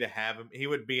would be to have him? It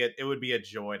would be a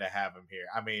joy to have him here.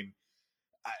 I mean,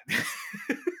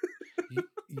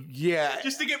 Yeah,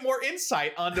 just to get more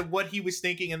insight onto what he was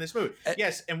thinking in this movie.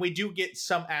 Yes, and we do get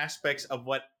some aspects of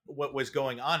what was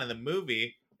going on in the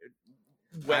movie.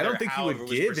 I don't think he however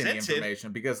would it was give any presented.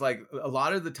 information because, like, a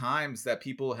lot of the times that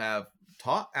people have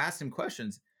asked him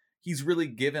questions, he's really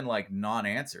given like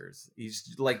non-answers.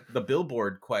 He's like the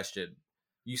Billboard question.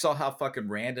 You saw how fucking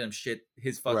random shit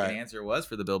his fucking Right. answer was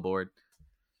for the Billboard.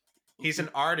 He's an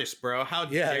artist, bro. How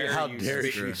Yeah, dare how you? dare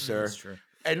speak- you, sir? That's true.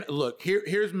 And look,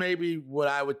 here's maybe what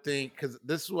I would think, because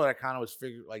this is what I kind of was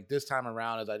figuring, like, this time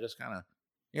around, is I just kind of,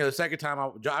 you know, the second time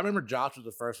I remember Josh was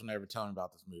the first one to ever tell me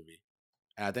about this movie,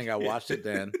 and I think I watched it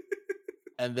then,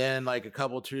 and then like a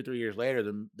couple, 2-3 years later,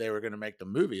 they were going to make the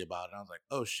movie about it, and I was like,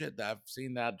 oh shit, I've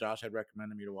seen that. Josh had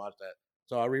recommended me to watch that,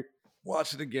 so I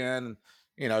watched it again, and,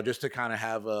 you know, just to kind of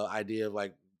have an idea of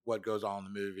like what goes on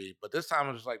in the movie. But this time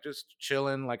I was like just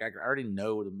chilling, like I already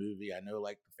know the movie, I know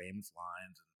like the famous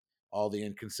lines, all the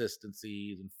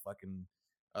inconsistencies and fucking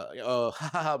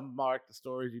Mark, the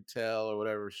stories you tell, or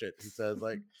whatever shit he says,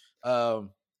 like, but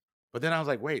then I was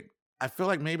like, wait, I feel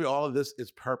like maybe all of this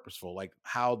is purposeful, like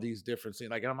how these different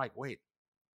scenes, like, and I'm like, wait,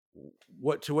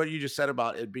 what you just said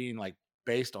about it being like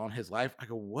based on his life, I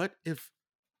go, what if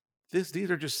these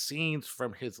are just scenes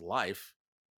from his life,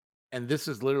 and this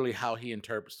is literally how he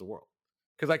interprets the world?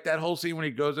 Because like that whole scene when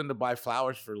he goes in to buy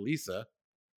flowers for Lisa,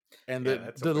 and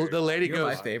the lady You're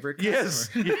goes, my favorite yes,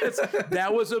 customer. yes.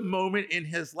 That was a moment in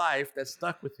his life that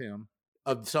stuck with him,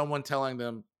 of someone telling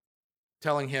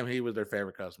him he was their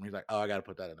favorite customer. He's like, oh, I got to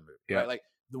put that in the movie. Yeah. Right? Like,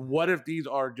 what if these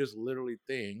are just literally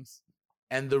things,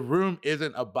 and the room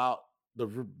isn't about the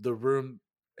room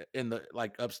in the,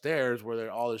 like, upstairs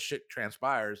where all this shit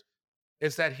transpires.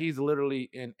 It's that he's literally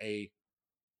in a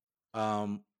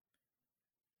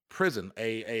prison,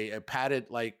 a padded,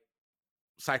 like,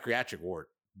 psychiatric ward.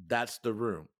 That's the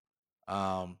room.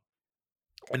 And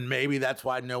maybe that's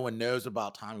why no one knows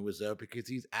about Tommy Wiseau, because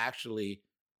he's actually,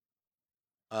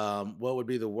 what would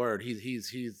be the word?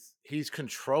 He's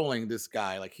controlling this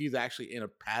guy. Like, he's actually in a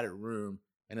padded room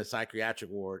in a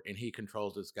psychiatric ward, and he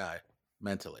controls this guy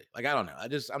mentally. Like, I don't know.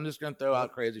 I'm just gonna throw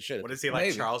out crazy shit. What is he, like,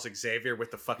 Maybe. Charles Xavier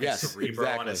with the fucking Yes, cerebro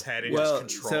on exactly. his head and Well,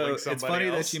 just so controlling it's somebody funny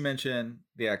else? that you mention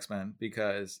the X-Men,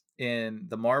 because in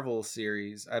the Marvel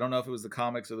series, I don't know if it was the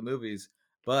comics or the movies,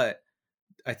 but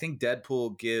I think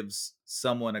Deadpool gives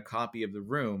someone a copy of The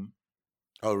Room,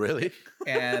 Oh, really?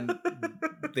 and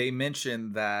they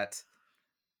mention that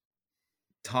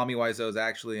Tommy Wiseau is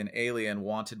actually an alien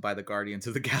wanted by the Guardians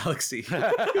of the Galaxy.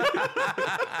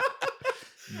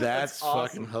 That's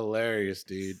awesome. fucking hilarious,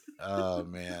 dude. Oh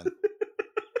man.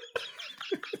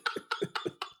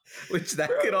 Which that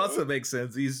could also make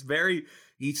sense.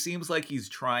 He seems like he's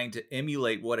trying to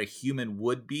emulate what a human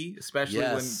would be, especially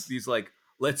when Yes. he's like,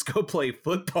 let's go play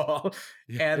football.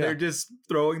 And they're just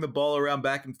throwing the ball around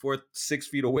back and forth 6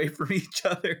 feet away from each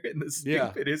other in the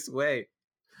stupidest way.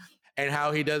 And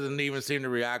how he doesn't even seem to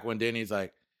react when Denny's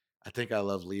like, I think I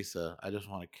love Lisa. I just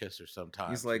want to kiss her sometimes.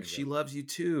 He's like, And she goes, loves you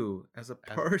too as a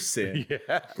person.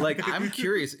 Yeah. Like, I'm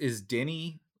curious, is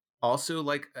Denny also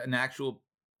like an actual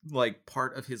like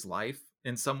part of his life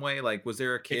in some way? Like, was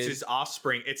there a kid? It's his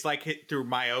offspring. It's like hit through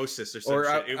meiosis or some Or,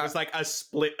 shit. It was like a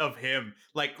split of him,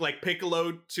 like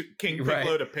Piccolo to King Piccolo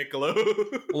Right. to Piccolo.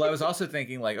 Well, I was also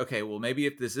thinking like, okay, well, maybe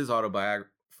if this is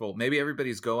autobiographical, maybe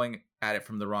everybody's going at it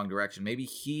from the wrong direction. Maybe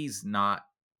he's not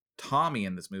Tommy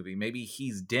in this movie. Maybe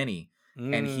he's Denny,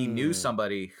 and he knew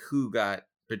somebody who got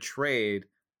betrayed,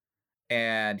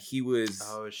 and he was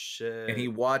Oh shit! and he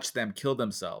watched them kill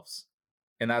themselves,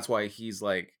 and that's why he's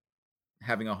like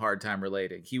having a hard time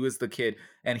relating. He was the kid,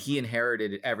 and he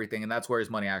inherited everything, and that's where his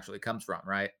money actually comes from,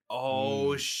 right?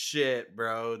 Oh shit,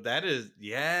 bro! That is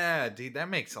dude. That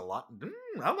makes a lot.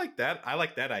 I like that. I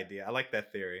like that idea. I like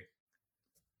that theory.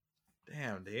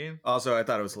 Damn, dude. Also, I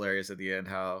thought it was hilarious at the end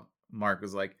how Mark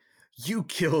was like, "You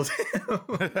killed him."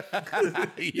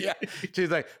 Yeah, she's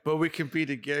like, but we can be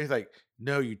together. He's like,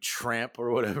 no, you tramp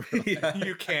or whatever. Yeah.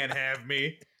 You can't have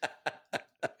me,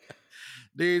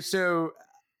 Dude. So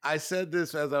I said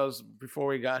this before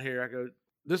we got here. I go,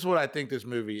 this is what I think this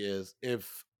movie is.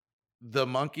 If the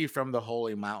monkey from the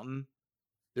Holy Mountain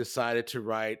decided to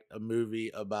write a movie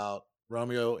about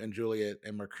Romeo and Juliet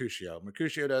and Mercutio.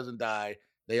 Mercutio doesn't die.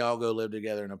 They all go live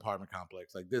together in an apartment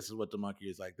complex. Like, this is what the monkey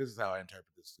is like. This is how I interpret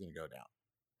this is going to go down.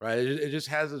 Right? It just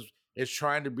has this, it's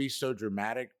trying to be so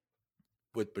dramatic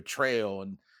with betrayal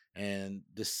and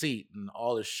deceit and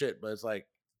all this shit, but it's like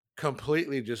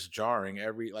completely just jarring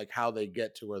like how they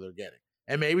get to where they're getting.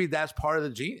 And maybe that's part of the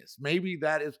genius. Maybe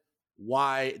that is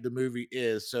why the movie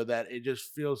is, so that it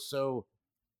just feels so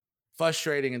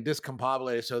frustrating and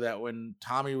discombobulated, so that when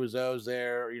Tommy Wiseau's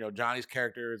there, Johnny's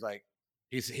character is like,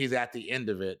 he's at the end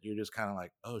of it. You're just kind of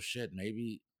like, oh shit,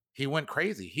 maybe he went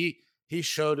crazy. He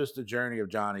showed us the journey of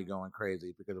Johnny going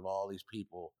crazy because of all these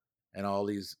people and all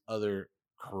these other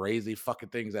crazy fucking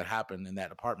things that happened in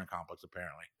that apartment complex,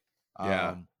 apparently.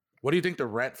 Yeah. What do you think the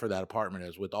rent for that apartment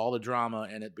is, with all the drama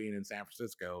and it being in San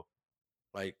Francisco?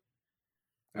 Like,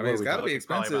 I mean, it's got to be Probably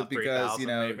expensive about because, 3,000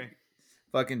 maybe.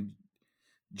 fucking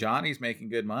Johnny's making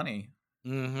good money.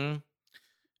 Mm-hmm.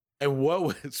 And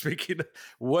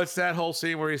what's that whole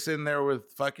scene where he's sitting there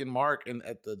with fucking Mark and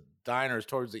at the diners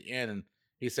towards the end, and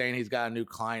he's saying he's got a new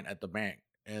client at the bank,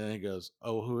 and then he goes,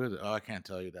 "Oh, who is it? Oh, I can't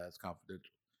tell you that. It's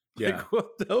confidential." Yeah. Like,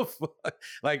 what the fuck?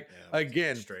 Like,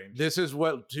 again, strange. this is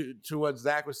what to what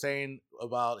Zach was saying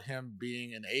about him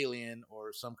being an alien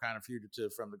or some kind of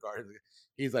fugitive from the Guardians.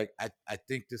 He's like, I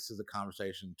think this is a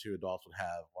conversation two adults would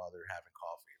have while they're having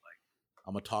coffee. Like,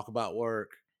 I'm gonna talk about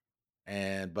work,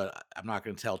 but I'm not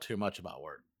gonna tell too much about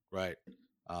work, right?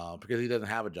 Because he doesn't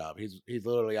have a job. He's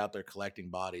literally out there collecting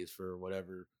bodies for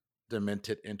whatever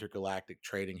demented intergalactic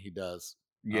trading he does.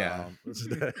 Yeah.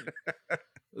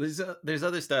 There's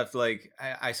other stuff, like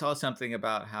I saw something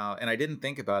about how, and I didn't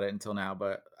think about it until now,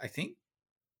 but I think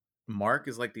Mark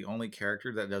is like the only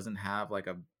character that doesn't have like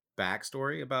a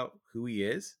backstory about who he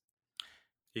is.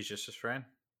 He's just his friend.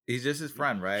 He's just his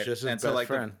friend, right? Just his and so best like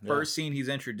friend, the first scene he's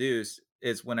introduced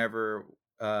is whenever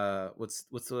what's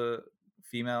the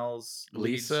female's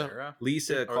Lisa? Sarah?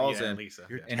 Lisa calls him. Lisa.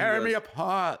 You're And he tearing me goes-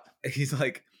 apart. He's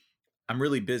like, I'm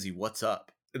really busy. What's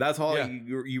up? That's all Yeah.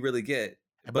 you really get.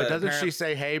 But doesn't she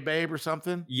say, "Hey, babe," or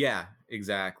something? Yeah,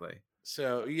 exactly.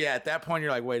 So yeah, at that point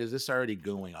you're like, wait, is this already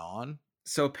going on?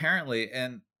 So apparently,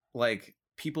 and like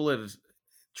people have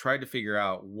tried to figure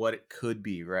out what it could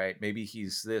be, right? Maybe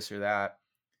he's this or that.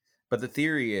 But the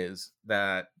theory is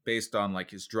that based on like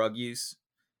his drug use,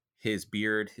 his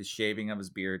beard, his shaving of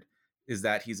his beard, is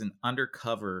that he's an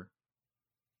undercover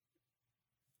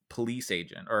police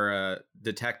agent or a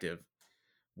detective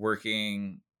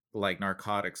working like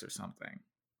narcotics or something.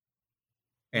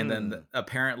 And then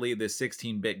apparently the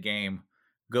 16-bit game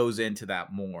goes into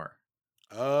that more.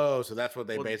 Oh, so that's what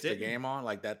they Well, based the didn't- game on,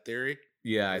 like that theory?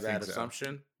 Yeah, I Is think that so.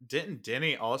 assumption? Didn't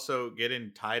Denny also get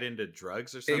tied into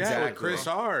drugs or something? Yeah, Exactly. with Chris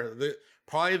R.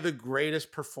 Probably the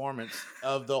greatest performance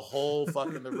of the whole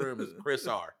fucking the room is Chris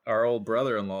R. Our old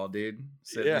brother-in-law, dude,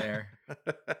 sitting Yeah. there.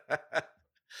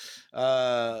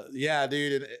 Yeah,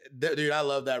 dude, dude, I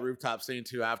love that rooftop scene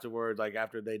too. Afterwards, like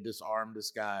after they disarm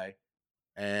this guy,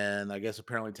 and I guess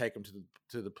apparently take him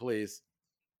to the police,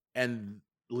 and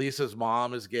Lisa's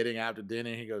mom is getting after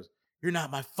Denny. He goes, "You're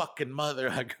not my fucking mother."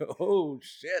 I go, "Oh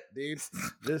shit, dude,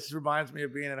 this reminds me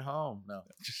of being at home." No,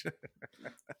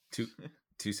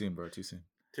 Too soon, bro. Too soon.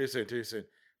 too soon.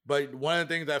 But one of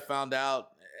the things I found out,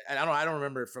 and I don't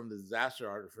remember it from the disaster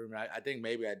article. I think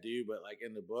maybe I do, but like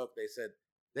in the book, they said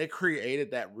they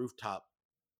created that rooftop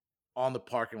on the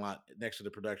parking lot next to the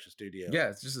production studio. Yeah,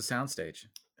 it's just a soundstage.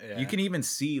 Yeah. You can even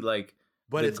see like,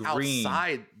 but the it's green.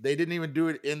 outside. They didn't even do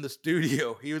it in the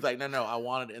studio. He was like, "No, I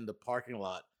want it in the parking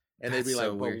lot." And That's they'd be so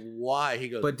like, "But weird. why?" He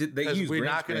goes, But did they 'Cause use we're green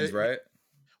not gonna- screens, right?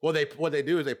 Well, what they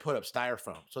do is they put up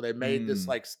styrofoam. So they made this Mm.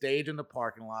 like stage in the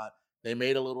parking lot. They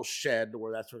made a little shed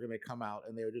where that's where they come out,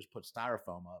 and they would just put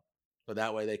styrofoam up, so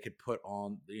that way they could put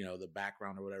on the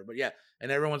background or whatever. But yeah,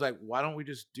 and everyone's like, "Why don't we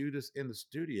just do this in the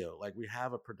studio? Like we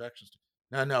have a production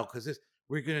studio." No, because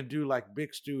we're gonna do like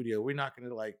big studio. We're not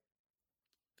gonna like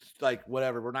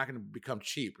whatever. We're not gonna become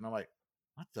cheap. And I'm like,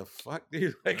 what the fuck,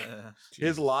 dude? Like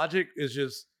his logic is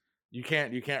just you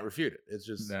can't refute it. It's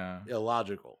just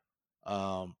illogical.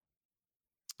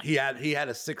 He had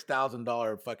a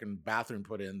 $6,000 fucking bathroom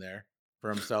put in there for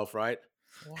himself, right?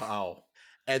 Wow.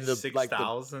 And the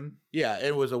 6,000. Yeah,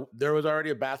 there was already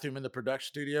a bathroom in the production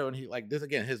studio, and he like this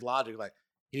again. His logic, like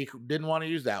he didn't want to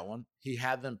use that one. He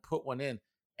had them put one in,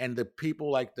 and the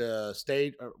people like the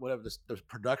stage or whatever the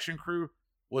production crew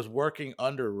was working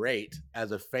under rate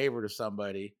as a favor to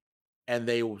somebody, and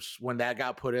when that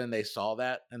got put in, they saw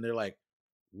that and they're like,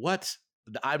 "What?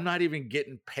 I'm not even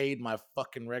getting paid my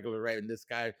fucking regular rate." And this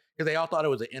guy, because they all thought it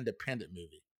was an independent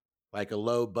movie, like a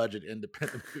low budget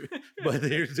independent movie. But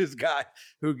there's this guy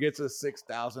who gets a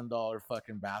 $6,000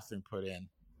 fucking bathroom put in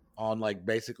on like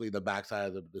basically the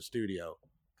backside of the studio,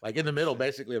 like in the middle,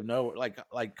 basically of nowhere.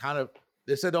 Like kind of.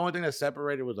 They said the only thing that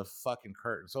separated was a fucking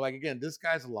curtain. So like again, this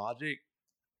guy's logic,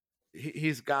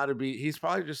 he's got to be. He's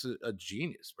probably just a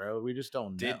genius, bro. We just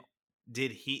don't know.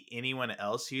 Did anyone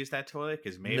else use that toilet?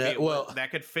 Because maybe that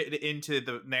could fit into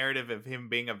the narrative of him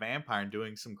being a vampire and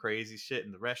doing some crazy shit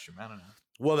in the restroom. I don't know.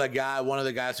 Well, one of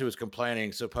the guys who was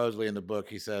complaining, supposedly in the book,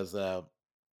 he says,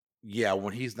 yeah,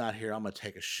 when he's not here, I'm going to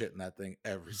take a shit in that thing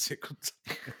every single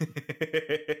time.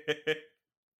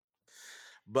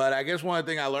 But I guess one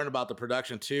thing I learned about the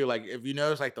production too, like if you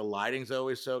notice, like the lighting's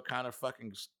always so kind of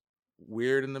fucking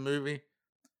weird in the movie.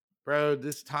 Bro,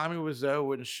 this Tommy Wiseau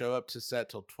wouldn't show up to set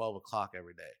till 12 o'clock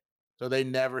every day. So they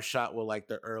never shot with like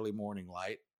the early morning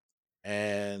light.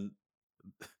 And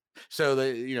so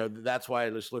that's why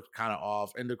it just looks kind of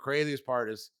off. And the craziest part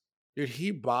is, dude,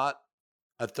 he bought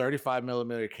a 35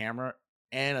 millimeter camera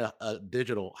and a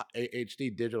digital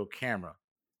HD digital camera.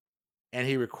 And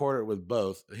he recorded with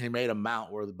both. He made a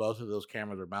mount where both of those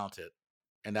cameras are mounted.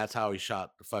 And that's how he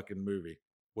shot the fucking movie,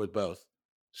 with both.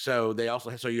 So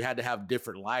you had to have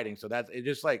different lighting. So that's it.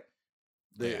 Just like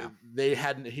they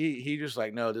hadn't. He just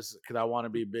like, no, this is because I want to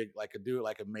be big, like do it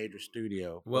like a major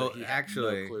studio. Well,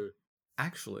 actually,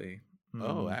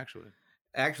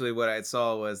 what I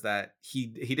saw was that he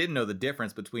didn't know the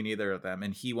difference between either of them,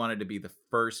 and he wanted to be the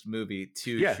first movie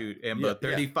to shoot in both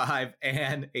 35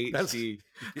 and HD.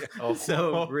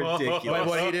 So ridiculous. But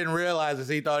what he didn't realize is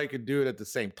he thought he could do it at the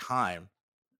same time,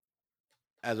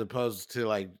 as opposed to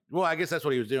like, well, I guess that's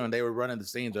what he was doing. They were running the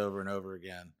scenes over and over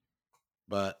again.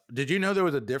 But did you know there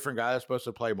was a different guy that's supposed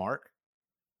to play Mark?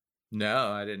 No,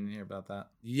 I didn't hear about that.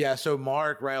 Yeah, so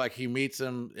Mark, right, like he meets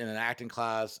him in an acting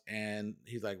class, and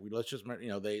he's like, let's just, Tommy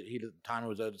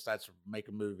Wiseau decides to make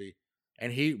a movie,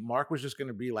 and Mark was just going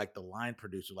to be like the line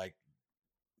producer, like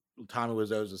Tommy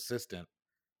Wiseau's assistant,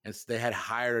 and they had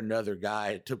hired another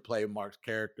guy to play Mark's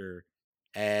character,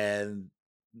 and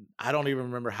I don't even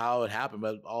remember how it happened,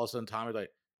 but all of a sudden Tommy's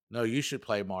like, no, you should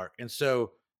play Mark. And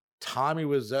so Tommy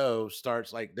Wiseau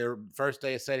starts, like, their first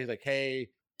day of set, he's like, hey,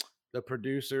 the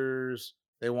producers,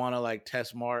 they want to like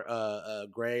test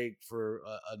Greg for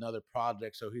another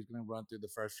project, so he's going to run through the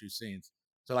first few scenes.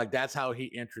 So like that's how he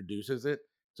introduces it.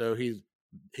 So he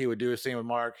would do a scene with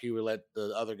Mark, he would let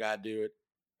the other guy do it,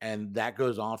 and that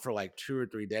goes on for like 2 or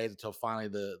 3 days until finally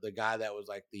the guy that was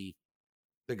like the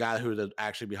guy who was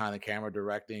actually behind the camera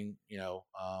directing, to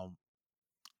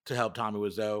help Tommy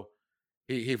Wiseau,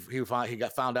 he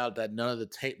found out that none of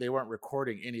the they weren't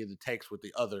recording any of the takes with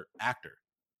the other actor.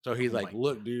 So he's like,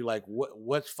 look, dude, like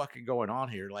what's fucking going on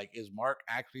here? Like, is Mark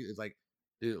actually is like,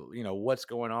 dude, what's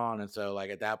going on? And so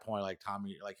like at that point, like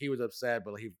Tommy, like he was upset,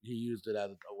 but he used it as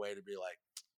a way to be like,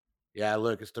 yeah,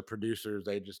 look, it's the producers,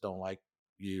 they just don't like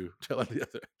you. Telling the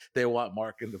other, they want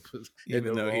Mark in the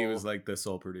even though he was like the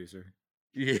sole producer.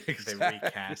 Yeah, exactly. They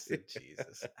recasted.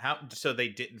 Jesus. So they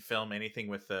didn't film anything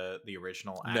with the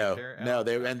original actor? No,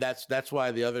 and that's why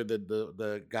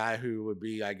the guy who would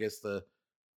be, I guess, the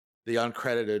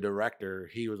uncredited director,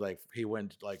 he was like, he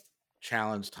went like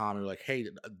challenged Tommy, like, hey,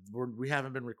 we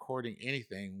haven't been recording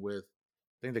anything with,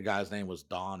 I think the guy's name was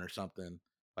Don or something.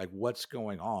 Like, what's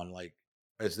going on? Like,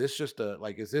 is this just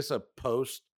is this a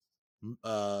post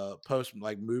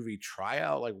like movie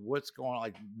tryout? Like, what's going on?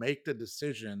 Like, make the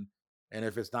decision. And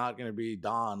if it's not going to be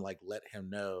Don, like, let him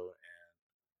know. And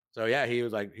so, yeah, he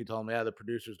was like, he told me, yeah, the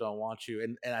producers don't want you.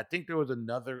 And I think there was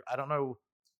another, I don't know,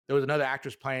 there was another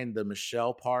actress playing the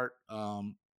Michelle part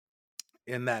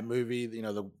in that movie.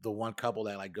 The one couple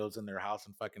that like goes in their house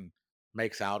and fucking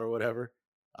makes out or whatever.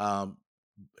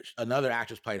 Another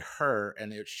actress played her,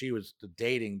 and she was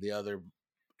dating the other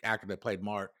actor that played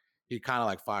Mark. He kind of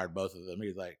like fired both of them.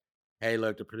 He's like, hey,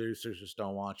 look, the producers just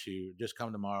don't want you. Just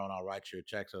come tomorrow and I'll write you a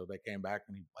check. So they came back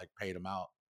and he like paid them out.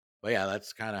 But yeah,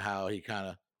 that's kind of how he kind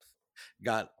of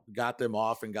got them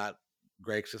off and got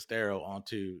Greg Sestero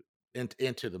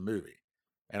into the movie.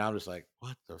 And I'm just like,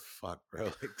 what the fuck, bro?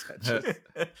 Like, that just,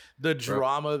 the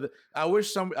drama. I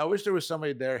wish there was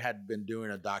somebody there had been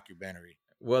doing a documentary.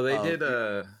 Well, they did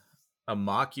a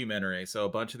mockumentary. So a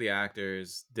bunch of the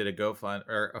actors did a GoFund,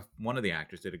 or one of the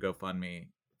actors did a GoFundMe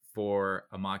for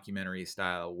a mockumentary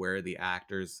style where the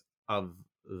actors of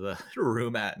the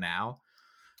room at now.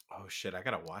 Oh shit, I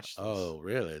gotta watch this. Oh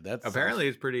really? That's apparently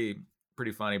it's pretty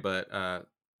funny. But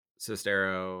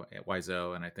Sestero,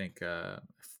 Wiseau, and I think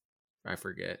I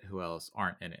forget who else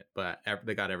aren't in it, but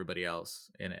they got everybody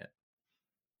else in it.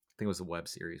 I think it was a web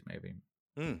series, maybe.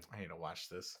 I need to watch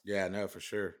this. Yeah, no, for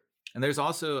sure. And there's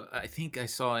also, I think I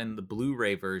saw in the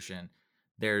Blu-ray version,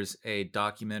 there's a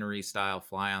documentary style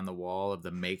fly on the wall of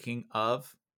the making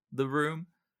of The Room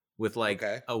with like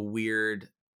a weird,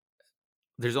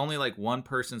 there's only like one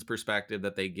person's perspective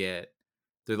that they get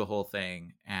through the whole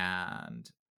thing. And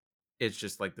it's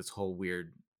just like this whole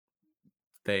weird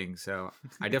thing. So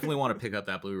I definitely want to pick up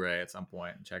that Blu-ray at some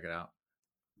point and check it out.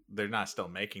 They're not still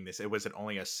making this. Was it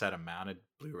only a set amount of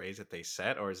Blu-rays that they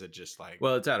set, or is it just like?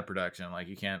 Well, it's out of production. Like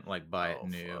you can't like buy it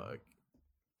new.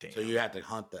 So you have to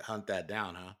hunt that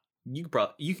down, huh? You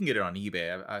can get it on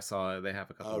eBay. I saw they have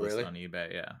a couple listed on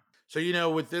eBay. Yeah. So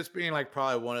with this being like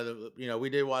probably one of the we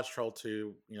did watch Troll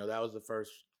 2. That was the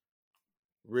first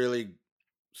really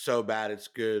so bad it's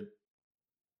good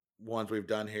ones we've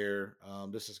done here.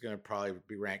 This is going to probably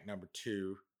be ranked number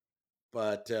 2.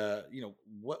 But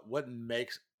what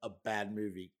makes a bad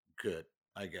movie good?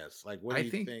 I guess what do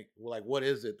you think? Like, what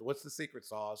is it? What's the secret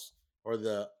sauce or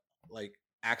the like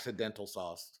accidental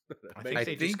sauce? I think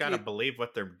they just gotta believe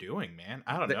what they're doing, man.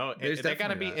 I don't know. They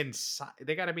gotta be inside.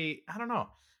 They gotta be. I don't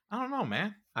know,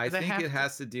 man. I think it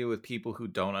has to do with people who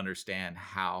don't understand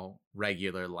how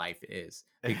regular life is,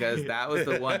 because that was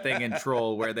the one thing in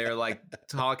Troll where they're like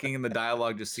talking and the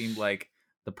dialogue just seemed like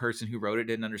the person who wrote it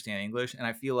didn't understand English. And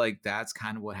I feel like that's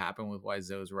kind of what happened with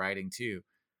Wiseau's writing too.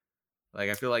 Like,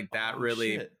 I feel like that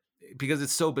because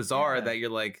it's so bizarre that you're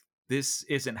like, this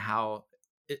isn't how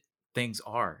things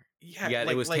are. Yeah. Yet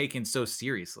it was taken so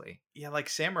seriously. Yeah. Like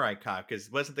Samurai Cop, because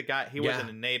wasn't the guy, he wasn't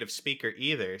a native speaker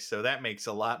either. So that makes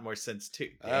a lot more sense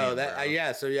too. Damn,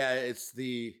 yeah. So yeah, it's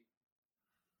the,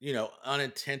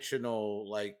 unintentional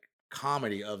like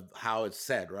comedy of how it's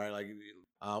said, right? Like,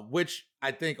 which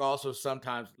I think also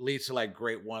sometimes leads to like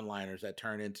great one-liners that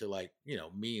turn into like,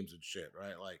 memes and shit,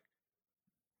 right? Like,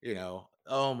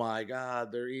 oh my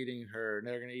God, they're eating her and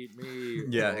they're going to eat me.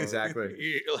 Yeah,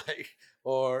 exactly.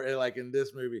 Or like in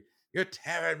this movie, you're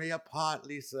tearing me apart,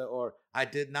 Lisa. Or I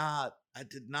did not.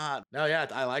 No, yeah,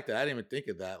 I like that. I didn't even think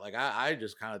of that. Like, I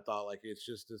just kind of thought like it's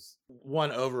just this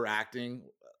one overacting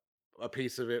a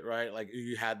piece of it, right? Like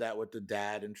you had that with the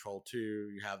dad in Troll 2.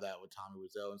 You have that with Tommy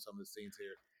Wiseau in some of the scenes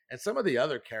here. And some of the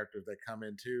other characters that come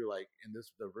in too, like in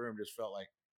the room, just felt like,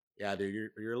 yeah, dude,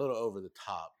 you're a little over the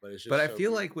top. But it's just I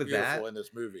feel like with that in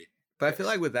this movie. But I feel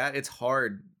like with that, it's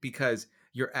hard because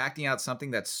you're acting out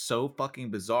something that's so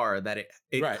fucking bizarre that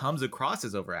it comes across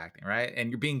as overacting, right? And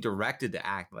you're being directed to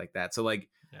act like that. So like,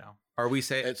 are we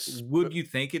saying, would you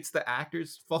think it's the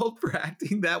actor's fault for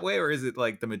acting that way? Or is it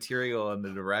like the material and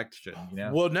the direction,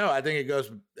 Well, no, I think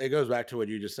it goes back to what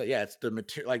you just said. Yeah, it's the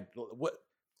material. Like what?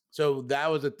 So that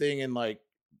was the thing in like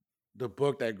the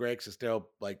book that Greg Sestero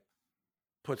like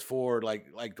puts forward,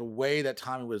 like the way that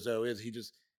Tommy Wiseau is.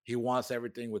 He wants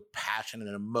everything with passion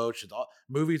and emotions.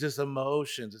 Movies is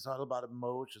emotions. It's all about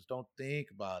emotions. Don't think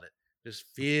about it. Just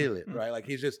feel it, right? Like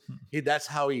that's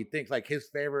how he thinks. Like his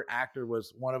favorite actor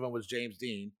one of them was James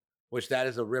Dean, which that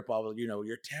is a ripoff of,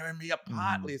 you're tearing me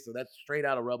apart, Lisa. That's straight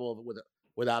out of Rebel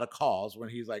Without a Cause, when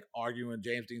he's like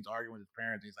James Dean's arguing with his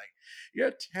parents. He's like,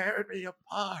 you're tearing me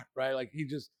apart, right? Like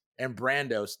and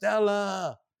Brando,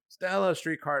 Stella,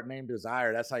 Streetcar Named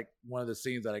Desire. That's like one of the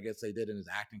scenes that I guess they did in his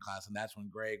acting class. And that's when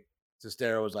Greg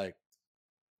Sestero was like,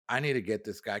 I need to get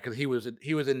this guy. Cause he was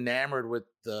enamored with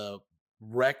the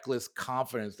reckless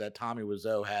confidence that Tommy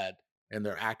Wiseau had in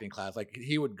their acting class. Like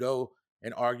he would go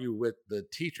and argue with the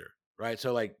teacher, right?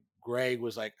 So like Greg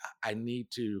was like, I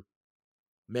need to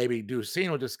maybe do a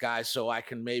scene with this guy so I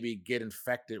can maybe get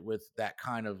infected with that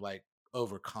kind of like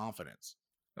overconfidence.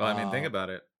 Well, I mean, think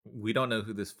about it. We don't know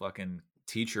who this fucking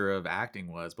teacher of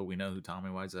acting was, but we know who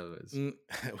Tommy Wiseau is.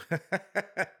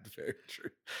 Very true.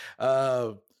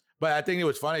 But I think it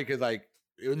was funny because like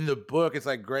in the book, it's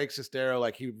like Greg Sestero,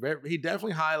 like he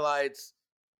definitely highlights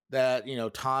that,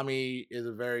 Tommy is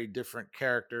a very different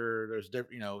character. There's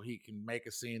different, he can make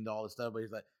a scene and all this stuff, but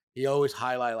he's like, he always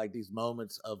highlight like these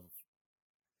moments of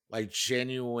like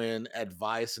genuine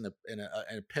advice and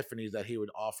epiphanies that he would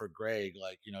offer Greg.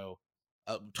 Like,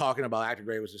 talking about actor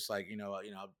Greg was just like,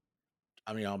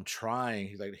 I mean, I'm trying.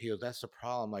 He's like, he goes, that's the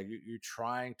problem. Like, you're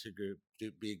trying to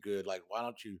be good. Like, why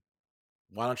don't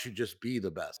you just be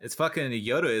the best? It's fucking a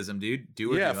Yodaism, dude.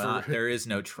 Do or Yeah, do not. There is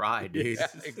no try, dude. Yeah,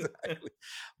 exactly.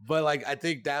 But like, I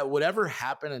think that whatever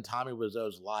happened in Tommy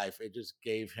Wiseau's life, it just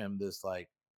gave him this like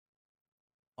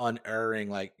unerring,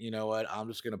 like, you know what? I'm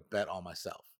just gonna bet on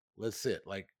myself. Let's sit.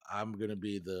 Like, I'm gonna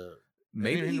be the.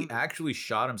 Maybe he and- actually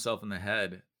shot himself in the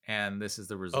head, and this is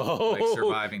the result, Oh, like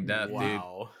surviving death, dude.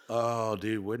 Wow. Oh,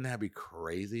 dude, wouldn't that be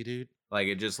crazy, dude? Like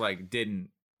it just like didn't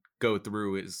go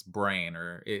through his brain,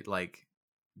 or it like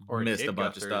Or it missed did a go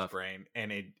bunch of through his stuff. brain,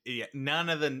 and none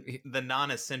of the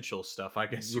non-essential stuff, I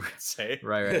guess you could say.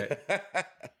 Right.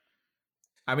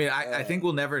 I mean, I think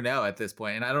we'll never know at this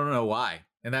point, and I don't know why.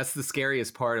 And that's the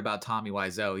scariest part about Tommy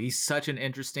Wiseau. He's such an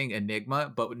interesting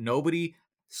enigma, but nobody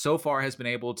so far has been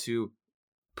able to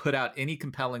put out any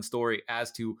compelling story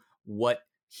as to what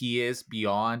he is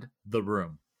beyond The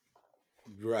Room.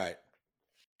 Right.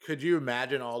 Could you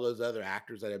imagine all those other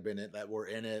actors that were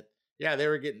in it? Yeah, they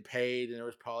were getting paid, and there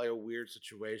was probably a weird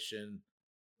situation,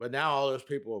 but now all those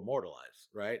people are immortalized,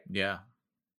 right? Yeah.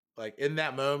 Like in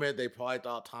that moment, they probably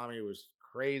thought Tommy was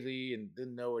crazy and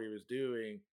didn't know what he was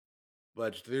doing.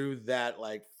 But through that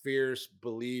like fierce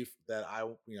belief that I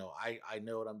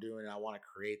know what I'm doing and I want to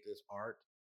create this art,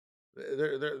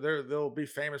 they'll be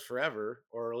famous forever,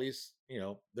 or at least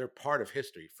they're part of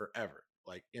history forever,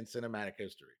 like in cinematic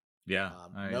history. Yeah.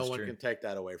 No one can take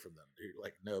that away from them, dude.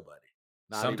 Like nobody.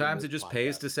 Not even Sometimes this it just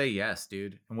pays podcast. to say yes,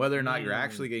 dude. And whether or not you're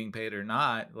actually getting paid or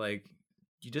not, like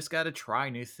you just got to try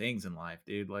new things in life,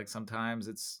 dude. Like sometimes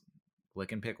it's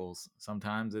licking pickles.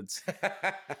 Sometimes it's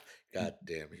God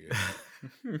damn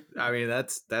you. I mean,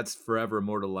 that's forever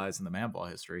immortalized in the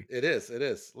Manball history. It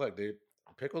is. Look, dude,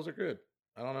 pickles are good.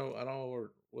 I don't know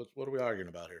what are we arguing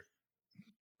about here?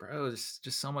 Bro, it's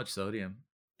just so much sodium.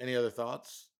 Any other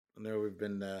thoughts? I know we've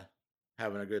been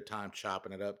having a good time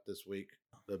chopping it up this week.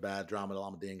 The bad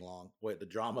Dramalama-Dingdong. Wait, the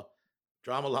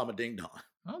Dramalama-Dingdong.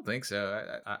 I don't think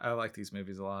so. I like these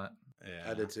movies a lot.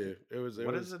 Yeah, I did too.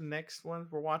 What is the next one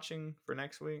we're watching for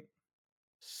next week?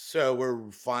 So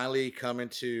we're finally coming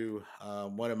to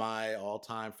one of my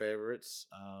all-time favorites,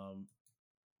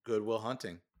 Good Will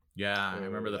Hunting. Yeah, I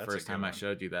remember the first time I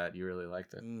showed you that. You really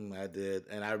liked it. I did.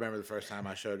 And I remember the first time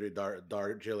I showed you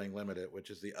Darjeeling Limited, which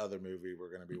is the other movie we're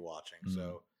going to be watching.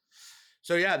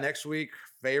 So yeah, next week,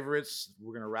 favorites.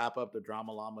 We're going to wrap up the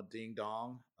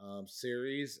Dramalama-Dingdong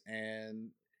series, and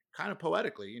kind of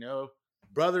poetically,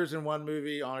 brothers in one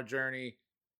movie on a journey.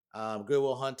 Good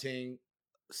Will Hunting,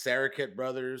 Sarah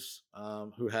brothers,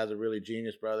 who has a really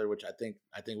genius brother, which I think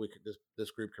we could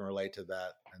this group can relate to that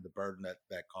and the burden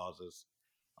that causes.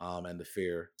 And the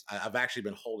fear. I've actually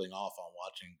been holding off on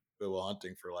watching Good Will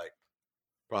Hunting for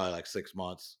probably 6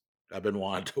 months. I've been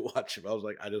wanting to watch it. I was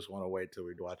like, I just want to wait till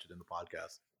we watch it in the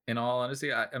podcast. In all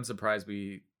honesty, I'm surprised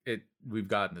we've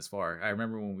gotten this far. I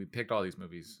remember when we picked all these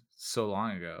movies so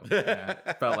long ago.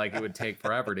 It felt like it would take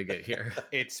forever to get here.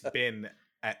 It's been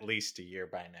at least a year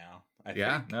by now. I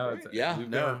think,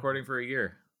 we've been recording for a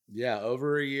year. Yeah,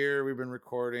 over a year we've been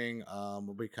recording.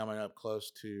 We'll be coming up close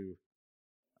to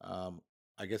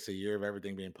I guess a year of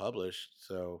everything being published.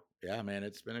 So yeah, man,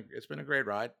 it's been a great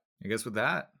ride. I guess with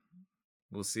that,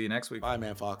 we'll see you next week. Bye,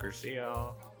 man, Fockers. See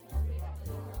y'all.